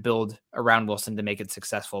out how to build around Wilson to make it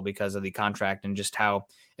successful because of the contract and just how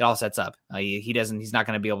it all sets up. He's not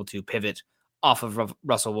going to be able to pivot off of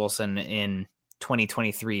Russell Wilson in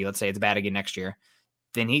 2023. Let's say it's bad again next year.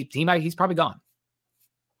 Then he's probably gone.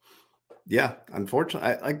 Yeah,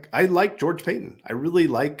 unfortunately, I like George Payton. I really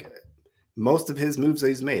like most of his moves that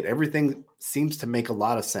he's made. Everything seems to make a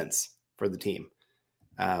lot of sense for the team.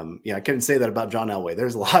 I couldn't say that about John Elway.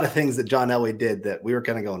 There's a lot of things that John Elway did that we were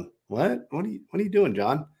kind of going, what are you doing,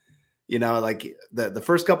 John? Like the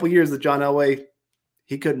first couple of years that John Elway,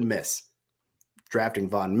 he couldn't miss. Drafting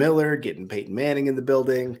Von Miller, getting Peyton Manning in the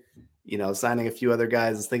building, signing a few other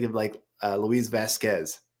guys. Let's think of like Luis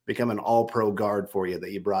Vasquez, become an all-pro guard for you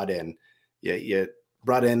that you brought in. You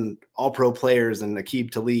brought in all-pro players and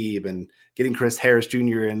Aqib Talib and getting Chris Harris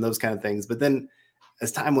Jr. and those kind of things. But then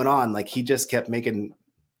as time went on, like, he just kept making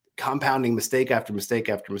compounding mistake after mistake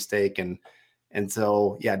after mistake. And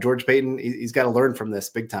so, yeah, George Payton, he's got to learn from this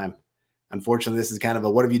big time. Unfortunately, this is kind of a,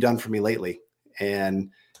 what have you done for me lately? And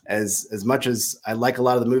as much as I like a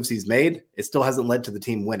lot of the moves he's made, it still hasn't led to the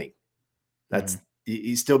team winning. That's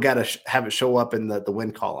you still got to have it show up in the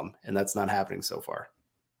win column, and that's not happening so far.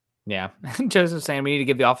 Yeah. Joseph's saying we need to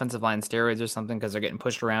give the offensive line steroids or something because they're getting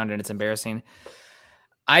pushed around and it's embarrassing.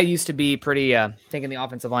 I used to be pretty thinking the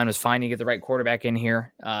offensive line was fine. You get the right quarterback in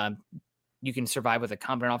here. You can survive with a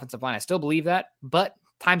competent offensive line. I still believe that, but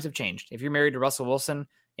times have changed. If you're married to Russell Wilson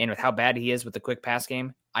and with how bad he is with the quick pass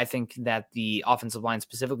game, I think that the offensive line,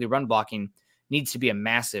 specifically run blocking, needs to be a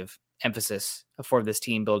massive emphasis for this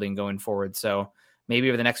team building going forward. So maybe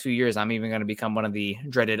over the next few years, I'm even going to become one of the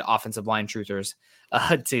dreaded offensive line truthers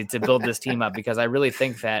to build this team up, because I really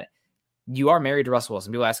think that you are married to Russell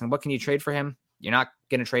Wilson. People asking, what can you trade for him? You're not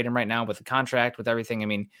going to trade him right now with the contract, with everything. I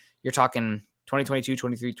mean, you're talking 2022,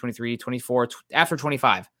 23, 23, 24, after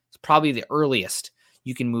 25. It's probably the earliest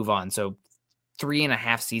you can move on. So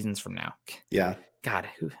 3.5 seasons from now. Yeah. God,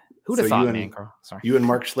 who'd have thought, man, Carl? Sorry. You and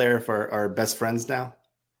Mark Schlereth are best friends now?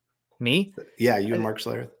 Me? Yeah, you and Mark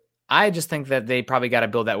Schlereth. I just think that they probably got to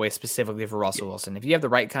build that way specifically for Russell Wilson. If you have the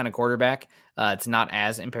right kind of quarterback, it's not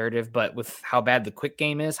as imperative, but with how bad the quick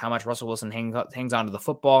game is, how much Russell Wilson hangs onto the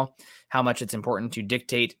football, how much it's important to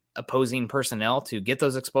dictate opposing personnel to get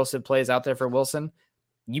those explosive plays out there for Wilson,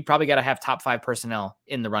 you probably got to have top 5 personnel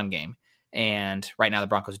in the run game. And right now the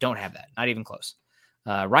Broncos don't have that, not even close.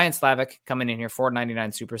 Ryan Slavic coming in here,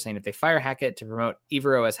 $4.99 super, saying if they fire Hackett to promote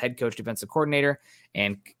Evero as head coach, defensive coordinator,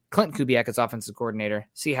 and Clint Kubiak as offensive coordinator,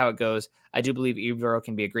 see how it goes. I do believe Evero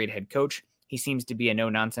can be a great head coach. He seems to be a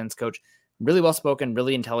no-nonsense coach, really well-spoken,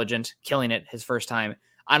 really intelligent, killing it his first time.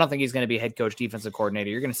 I don't think he's going to be a head coach, defensive coordinator.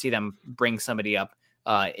 You're going to see them bring somebody up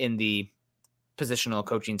in the positional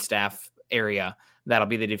coaching staff area. That'll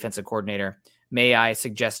be the defensive coordinator. May I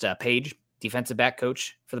suggest Page, defensive back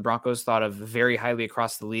coach for the Broncos, thought of very highly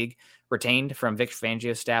across the league, retained from Vic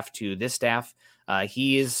Fangio's staff to this staff.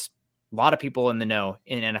 He is, a lot of people in the know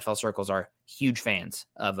in NFL circles are huge fans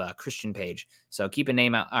of Christian Page. So keep an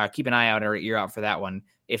eye out or ear out for that one.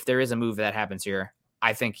 If there is a move that happens here,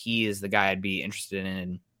 I think he is the guy I'd be interested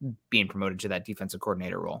in being promoted to that defensive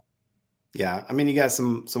coordinator role. Yeah. I mean, you got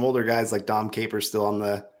some older guys like Dom Capers still on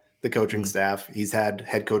the coaching staff. He's had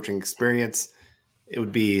head coaching experience. It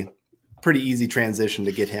would be pretty easy transition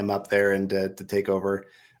to get him up there and to take over.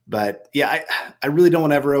 But yeah, I really don't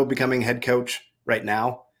want Evero becoming head coach right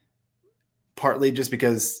now, partly just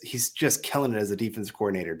because he's just killing it as a defensive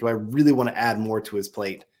coordinator. Do I really want to add more to his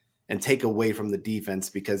plate and take away from the defense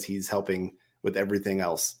because he's helping with everything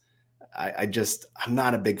else? I'm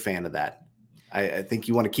not a big fan of that. I think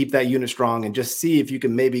you want to keep that unit strong and just see if you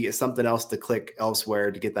can maybe get something else to click elsewhere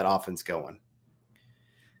to get that offense going.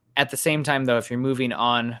 At the same time, though, if you're moving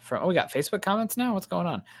on from, we got Facebook comments now. What's going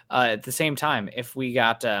on? At the same time, if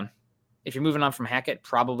you're moving on from Hackett,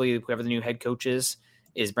 probably whoever the new head coach is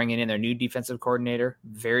bringing in their new defensive coordinator.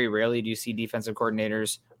 Very rarely do you see defensive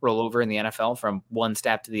coordinators roll over in the NFL from one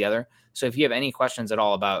staff to the other. So if you have any questions at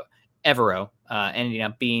all about Evero ending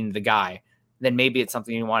up being the guy, then maybe it's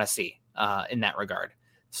something you want to see in that regard.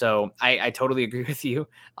 So I totally agree with you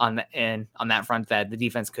on that front, that the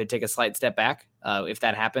defense could take a slight step back if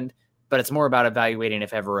that happened. But it's more about evaluating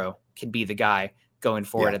if Evero can be the guy going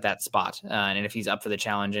forward at that spot, and if he's up for the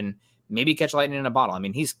challenge and maybe catch lightning in a bottle. I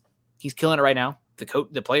mean, he's killing it right now.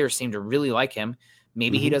 The players seem to really like him.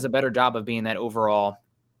 Maybe he does a better job of being that overall,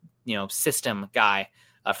 system guy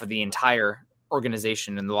for the entire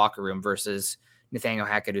organization in the locker room versus Nathaniel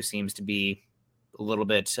Hackett, who seems to be a little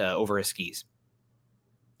bit over his skis.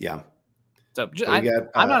 Yeah. So I'm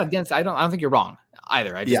not against. I don't think you're wrong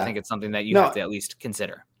either. I just think it's something that you have to at least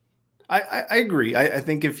consider. I agree. I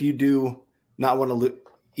think if you do not want to lose,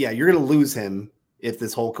 you're going to lose him if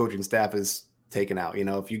this whole coaching staff is taken out.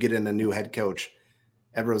 If you get in a new head coach,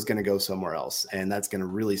 Evero's going to go somewhere else, and that's going to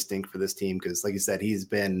really stink for this team because, like you said, he's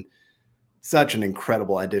been such an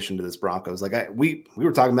incredible addition to this Broncos. Like we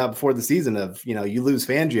were talking about before the season of, you lose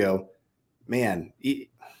Fangio, man,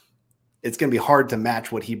 it's going to be hard to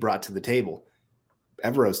match what he brought to the table.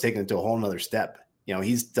 Evero's taken it to a whole nother step.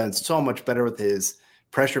 He's done so much better with his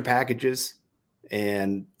pressure packages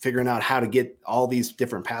and figuring out how to get all these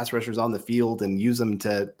different pass rushers on the field and use them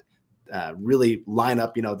to really line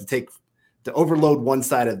up, to overload one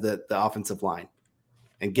side of the offensive line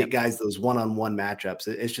and get guys those one-on-one matchups.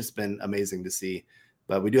 It's just been amazing to see.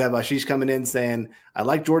 But we do have Ashish coming in saying, I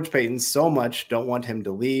like George Payton so much, don't want him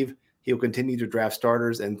to leave. He'll continue to draft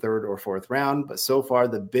starters in 3rd or 4th round, but so far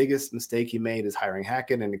the biggest mistake he made is hiring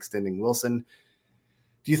Hackett and extending Wilson.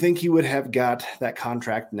 Do you think he would have got that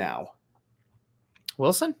contract now?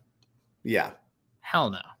 Wilson? Yeah.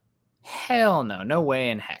 Hell no. No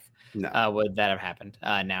way in heck no. Would that have happened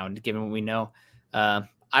now, given what we know. I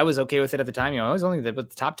I was okay with it at the time. I was only with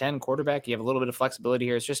the top 10 quarterback. You have a little bit of flexibility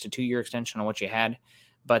here. It's just a 2-year extension on what you had.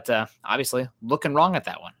 But obviously looking wrong at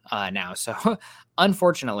that one now. So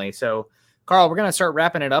unfortunately, Carl, we're going to start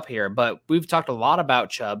wrapping it up here, but we've talked a lot about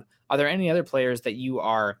Chubb. Are there any other players that you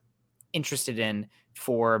are interested in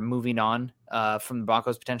for moving on from the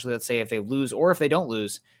Broncos potentially, let's say if they lose or if they don't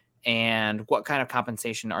lose, and what kind of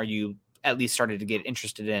compensation are you at least started to get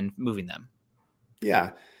interested in moving them?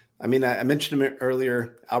 Yeah. I mean, I mentioned him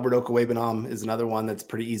earlier. Albert Okwuegbunam is another one that's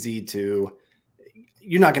pretty easy to,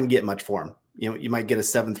 you're not going to get much for him. You might get a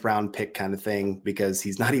 7th round pick kind of thing because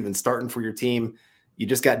he's not even starting for your team. You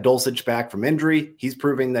just got Dulcich back from injury. He's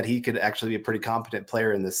proving that he could actually be a pretty competent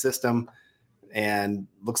player in this system, and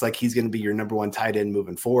looks like he's going to be your number 1 tight end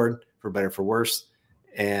moving forward, for better, for worse.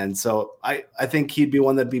 And so I think he'd be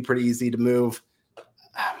one that'd be pretty easy to move.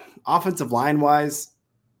 Offensive line wise,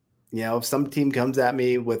 if some team comes at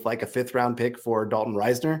me with like a 5th round pick for Dalton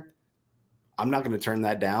Reisner, I'm not going to turn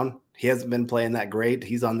that down. He hasn't been playing that great.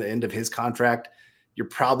 He's on the end of his contract. You're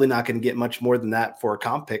probably not going to get much more than that for a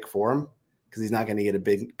comp pick for him because he's not going to get a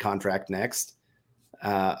big contract next.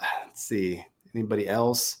 Let's see. Anybody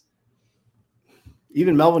else?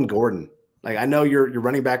 Even Melvin Gordon. Like, I know your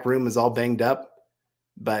running back room is all banged up,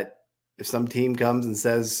 but if some team comes and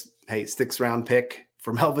says, hey, 6th round pick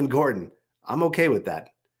for Melvin Gordon, I'm okay with that.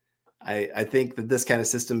 I think that this kind of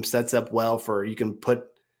system sets up well for, you can put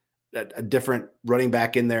a different running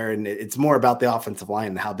back in there, and it's more about the offensive line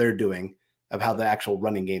and how they're doing, of how the actual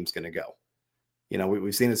running game is going to go.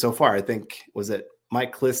 We've seen it so far. I think, was it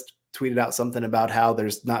Mike Klist tweeted out something about how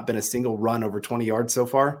there's not been a single run over 20 yards so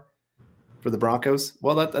far for the Broncos?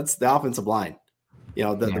 Well, that's the offensive line.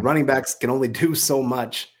 The running backs can only do so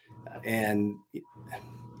much. And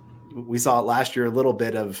we saw it last year, a little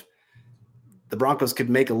bit of the Broncos could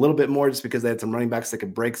make a little bit more just because they had some running backs that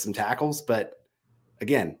could break some tackles. But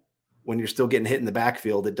again, when you're still getting hit in the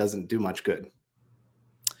backfield, it doesn't do much good.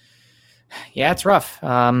 Yeah, it's rough.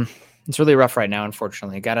 It's really rough right now,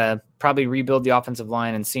 unfortunately. Got to probably rebuild the offensive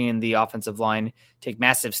line, and seeing the offensive line take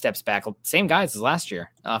massive steps back. Same guys as last year,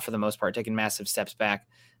 for the most part, taking massive steps back,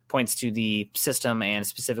 points to the system and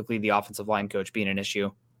specifically the offensive line coach being an issue.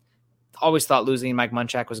 Always thought losing Mike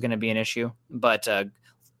Munchak was going to be an issue, but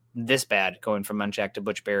this bad going from Munchak to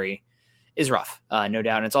Butch Berry is rough, no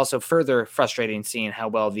doubt. And it's also further frustrating seeing how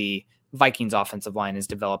well the Vikings offensive line is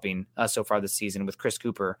developing so far this season, with Chris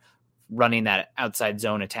Cooper running that outside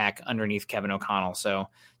zone attack underneath Kevin O'Connell. So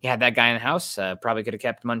you had that guy in the house, probably could have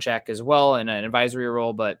kept Munchak as well in an advisory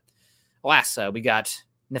role, but alas, we got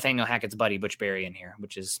Nathaniel Hackett's buddy, Butch Berry, in here,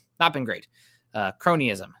 which has not been great.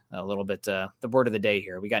 Cronyism, a little bit, the word of the day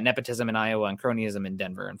here. We got nepotism in Iowa and cronyism in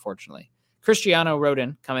Denver, unfortunately. Cristiano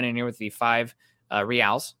Rodin coming in here with the 5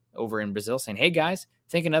 reals over in Brazil, saying, hey guys,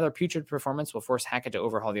 think another putrid performance will force Hackett to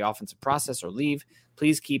overhaul the offensive process or leave.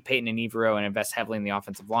 Please keep Peyton and Evero and invest heavily in the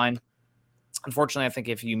offensive line. Unfortunately, I think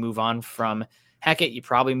if you move on from Hackett, you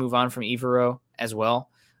probably move on from Evero as well,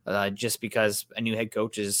 just because a new head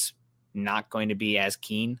coach is not going to be as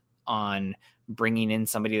keen on bringing in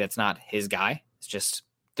somebody that's not his guy. It's just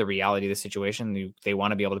the reality of the situation. They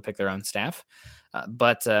want to be able to pick their own staff.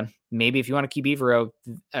 But maybe if you want to keep Evero,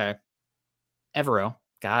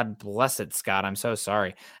 God bless it, Scott. I'm so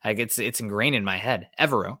sorry. It's ingrained in my head.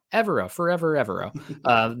 Evero, forever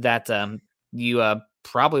Evero. That you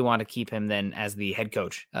probably want to keep him then as the head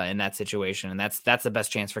coach in that situation. And that's the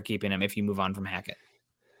best chance for keeping him if you move on from Hackett.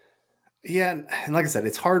 Yeah. And like I said,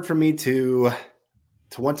 it's hard for me to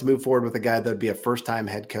want to move forward with a guy that would be a first-time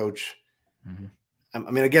head coach. Mm-hmm.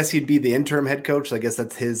 I mean, I guess he'd be the interim head coach. So I guess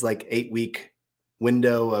that's his 8-week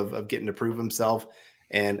window of getting to prove himself.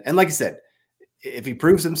 And like I said, if he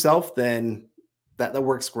proves himself, then that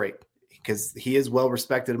works great because he is well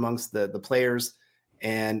respected amongst the players.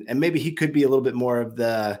 And maybe he could be a little bit more of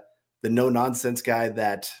the no nonsense guy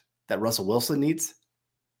that Russell Wilson needs.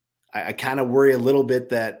 I kind of worry a little bit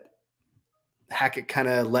that Hackett kind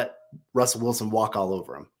of let Russell Wilson walk all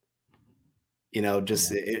over him.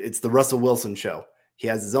 It's the Russell Wilson show. He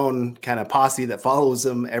has his own kind of posse that follows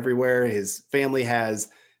him everywhere. His family has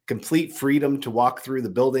complete freedom to walk through the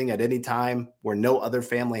building at any time, where no other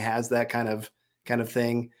family has that kind of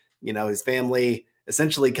thing. His family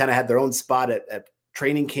essentially kind of had their own spot at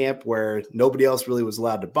training camp where nobody else really was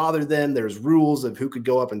allowed to bother them. There's rules of who could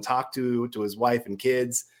go up and talk to his wife and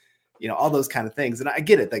kids, all those kind of things. And I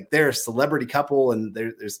get it. They're a celebrity couple and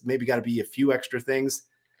there's maybe got to be a few extra things,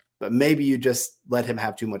 but maybe you just let him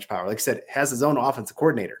have too much power. Like I said, has his own offensive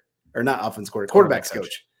coordinator, or not offensive coordinator, quarterbacks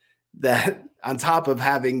coach, that on top of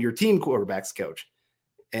having your team quarterbacks coach.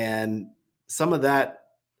 And some of that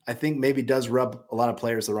I think maybe does rub a lot of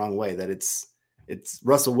players the wrong way, that it's It's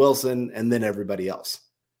Russell Wilson and then everybody else.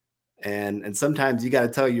 And sometimes you got to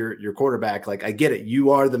tell your quarterback, like, I get it.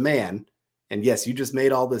 You are the man. And yes, you just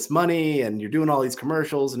made all this money and you're doing all these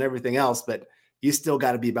commercials and everything else, but you still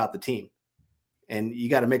got to be about the team. And you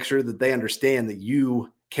got to make sure that they understand that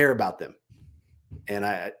you care about them. And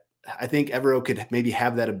I think Evero could maybe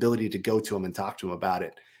have that ability to go to him and talk to him about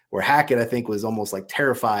it. Where Hackett, I think, was almost like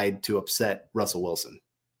terrified to upset Russell Wilson.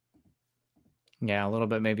 Yeah, a little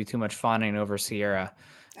bit, maybe too much fawning over Sierra.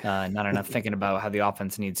 Not enough thinking about how the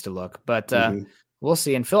offense needs to look. But we'll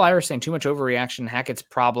see. And Phil Irish saying too much overreaction. Hackett's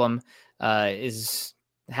problem is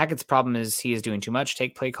he is doing too much.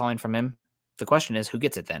 Take play calling from him. The question is, who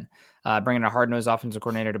gets it then? Bringing a hard-nosed offensive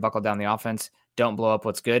coordinator to buckle down the offense. Don't blow up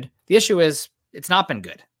what's good. The issue is it's not been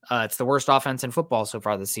good. It's the worst offense in football so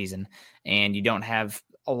far this season, and you don't have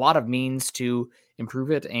a lot of means to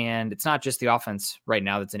improve it. And it's not just the offense right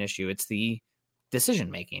now that's an issue. It's the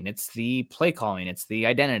decision-making. It's the play calling. It's the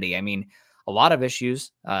identity. I mean, a lot of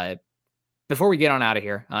issues. Before we get on out of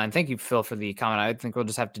here, and thank you, Phil, for the comment. I think we'll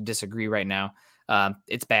just have to disagree right now.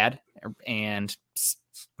 It's bad. And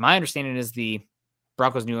my understanding is the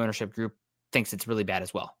Broncos new ownership group thinks it's really bad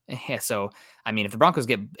as well. So, I mean, if the Broncos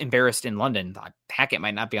get embarrassed in London, Hackett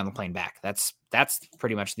might not be on the plane back. That's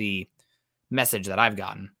pretty much the message that I've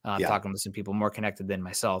gotten, talking with some people more connected than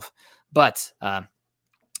myself. But,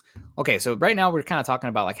 okay, so right now we're kind of talking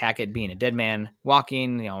about like Hackett being a dead man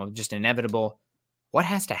walking, just inevitable. What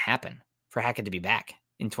has to happen for Hackett to be back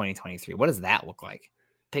in 2023? What does that look like?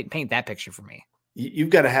 Paint that picture for me. You've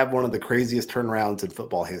got to have one of the craziest turnarounds in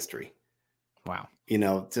football history. Wow.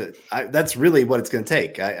 That's really what it's going to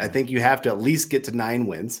take. I think you have to at least get to 9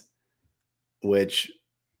 wins, which,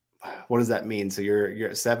 what does that mean? So you're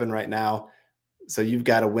at 7 right now. So you've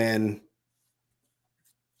got to win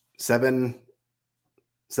 7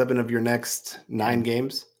 of your next 9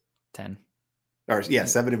 games. 10.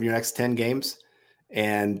 7 of your next 10 games.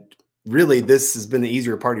 And really, this has been the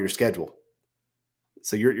easier part of your schedule.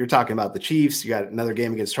 So you're talking about the Chiefs. You got another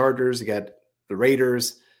game against Chargers. You got the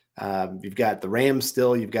Raiders. You've got the Rams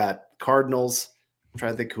still. You've got Cardinals. I'm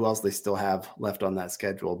trying to think who else they still have left on that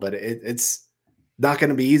schedule. But it's not going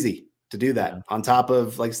to be easy to do that. Yeah. On top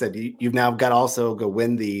of, like I said, you've now got to also go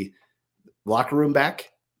win the locker room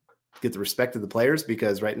back, get the respect of the players,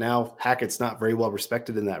 because right now Hackett's not very well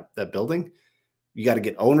respected in that building. You got to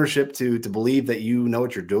get ownership to believe that you know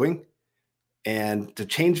what you're doing, and to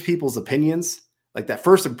change people's opinions. Like, that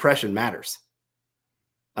first impression matters,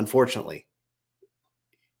 unfortunately.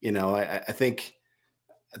 I think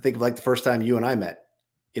like the first time you and I met,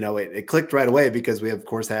 it clicked right away, because we of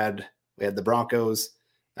course had the Broncos,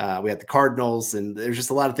 we had the Cardinals, and there's just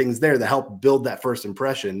a lot of things there that help build that first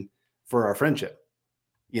impression for our friendship.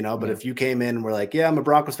 But if you came in and were like, yeah, I'm a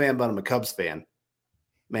Broncos fan, but I'm a Cubs fan,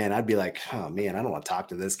 man, I'd be like, oh man, I don't want to talk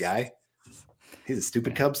to this guy. He's a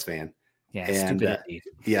stupid Cubs fan. Yeah. And, stupid indeed.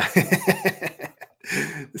 Yeah.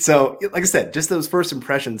 So, like I said, just those first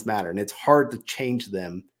impressions matter, and it's hard to change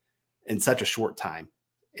them in such a short time.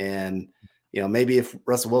 And, maybe if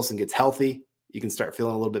Russell Wilson gets healthy, you can start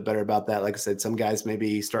feeling a little bit better about that. Like I said, some guys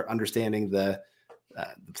maybe start understanding the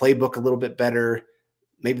playbook a little bit better.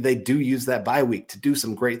 Maybe they do use that bye week to do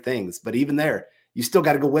some great things. But even there, you still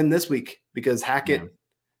got to go win this week, because Hackett,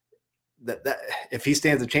 that if he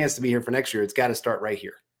stands a chance to be here for next year, it's got to start right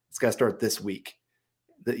here. It's got to start this week.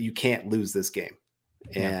 That you can't lose this game.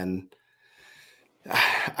 And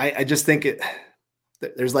I just think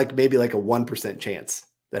there's maybe a 1% chance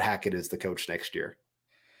that Hackett is the coach next year.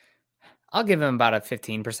 I'll give him about a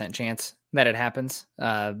 15% chance that it happens.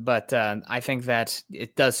 But I think that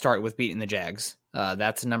it does start with beating the Jags.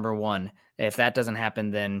 That's number one. If that doesn't happen,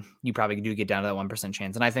 then you probably do get down to that 1%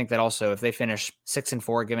 chance. And I think that also if they finish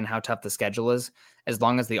 6-4, given how tough the schedule is, as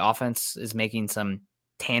long as the offense is making some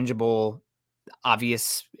tangible,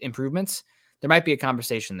 obvious improvements, there might be a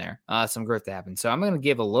conversation there, some growth to happen. So I'm going to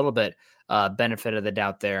give a little bit benefit of the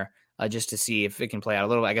doubt there, just to see if it can play out a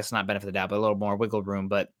little. I guess not benefit of the doubt, but a little more wiggle room.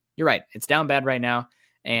 But you're right, it's down bad right now,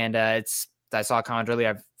 and I saw a comment earlier.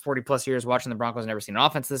 I've 40 plus years watching the Broncos, never seen an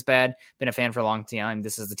offense this bad. Been a fan for a long time.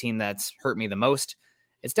 This is the team that's hurt me the most.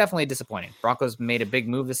 It's definitely disappointing. Broncos made a big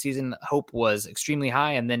move this season. Hope was extremely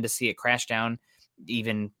high, and then to see it crash down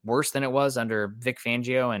even worse than it was under Vic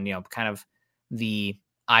Fangio, and kind of the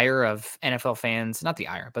ire of NFL fans, not the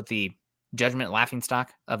ire, but the judgment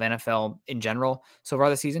laughingstock of NFL in general so far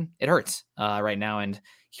this season. It hurts right now. And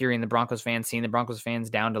hearing the Broncos fans, seeing the Broncos fans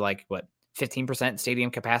down to 15%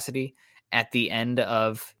 stadium capacity at the end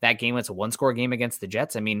of that game. It's a 1-score game against the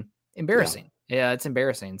Jets. I mean, embarrassing. Yeah, it's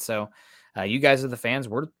embarrassing. So you guys are the fans.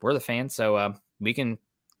 We're the fans. So we can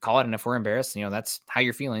call it. And if we're embarrassed, that's how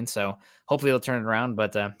you're feeling. So hopefully they'll turn it around,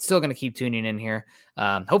 but still going to keep tuning in here.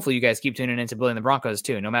 Hopefully you guys keep tuning into Building the Broncos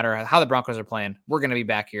too. No matter how the Broncos are playing, we're going to be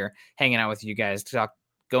back here hanging out with you guys,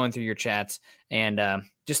 going through your chats and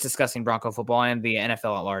just discussing Bronco football and the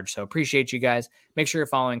NFL at large. So appreciate you guys. Make sure you're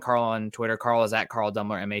following Carl on Twitter. Carl is at Carl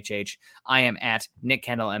Dumbler MHH. I am at Nick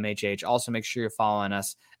Kendall MHH. Also make sure you're following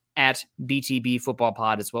us at BTB Football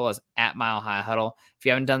Pod, as well as at Mile High Huddle. If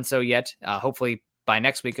you haven't done so yet, hopefully by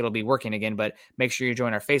next week it'll be working again, but make sure you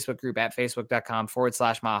join our Facebook group at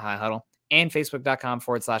facebook.com/Mile High Huddle and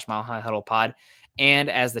facebook.com/Mile High Huddle Pod. And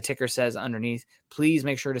as the ticker says underneath, please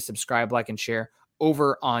make sure to subscribe, like, and share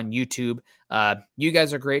over on YouTube. You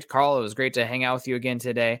guys are great. Carl, it was great to hang out with you again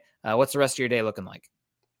today. What's the rest of your day looking like?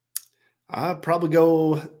 I'll probably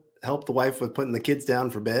go help the wife with putting the kids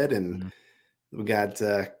down for bed, and we got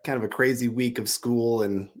kind of a crazy week of school,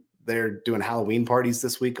 and they're doing Halloween parties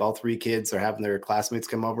this week. All 3 kids are having their classmates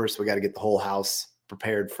come over, so we got to get the whole house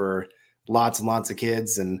prepared for lots and lots of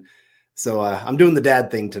kids. And so I'm doing the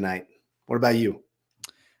dad thing tonight. What about you?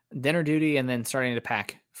 Dinner duty, and then starting to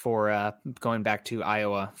pack for going back to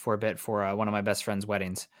Iowa for a bit for one of my best friend's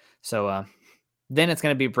weddings. So then it's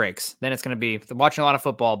going to be breaks. Then it's going to be watching a lot of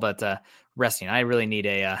football, but resting. I really need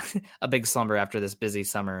a big slumber after this busy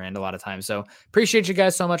summer and a lot of time. So appreciate you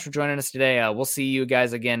guys so much for joining us today. We'll see you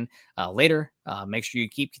guys again later. Make sure you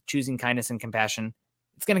keep choosing kindness and compassion.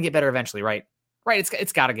 It's going to get better eventually, right? Right.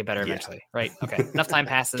 It's got to get better eventually, right? Okay. Enough time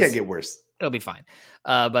passes. Can't get worse. It'll be fine.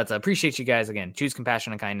 But appreciate you guys again. Choose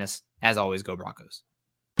compassion and kindness. As always, go Broncos.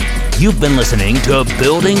 You've been listening to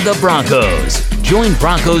Building the Broncos. Join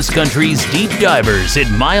Broncos Country's deep divers at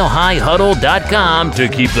milehighhuddle.com to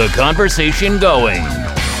keep the conversation going.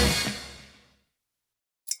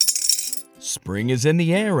 Spring is in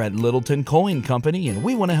the air at Littleton Coin Company, and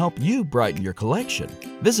we want to help you brighten your collection.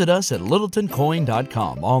 Visit us at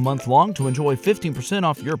littletoncoin.com all month long to enjoy 15%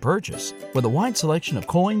 off your purchase. With a wide selection of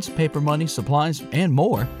coins, paper money, supplies, and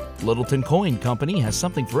more, Littleton Coin Company has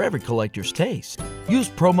something for every collector's taste. Use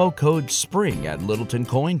promo code SPRING at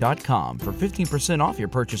littletoncoin.com for 15% off your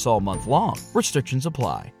purchase all month long. Restrictions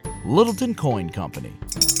apply. Littleton Coin Company.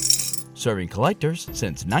 Serving collectors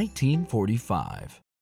since 1945.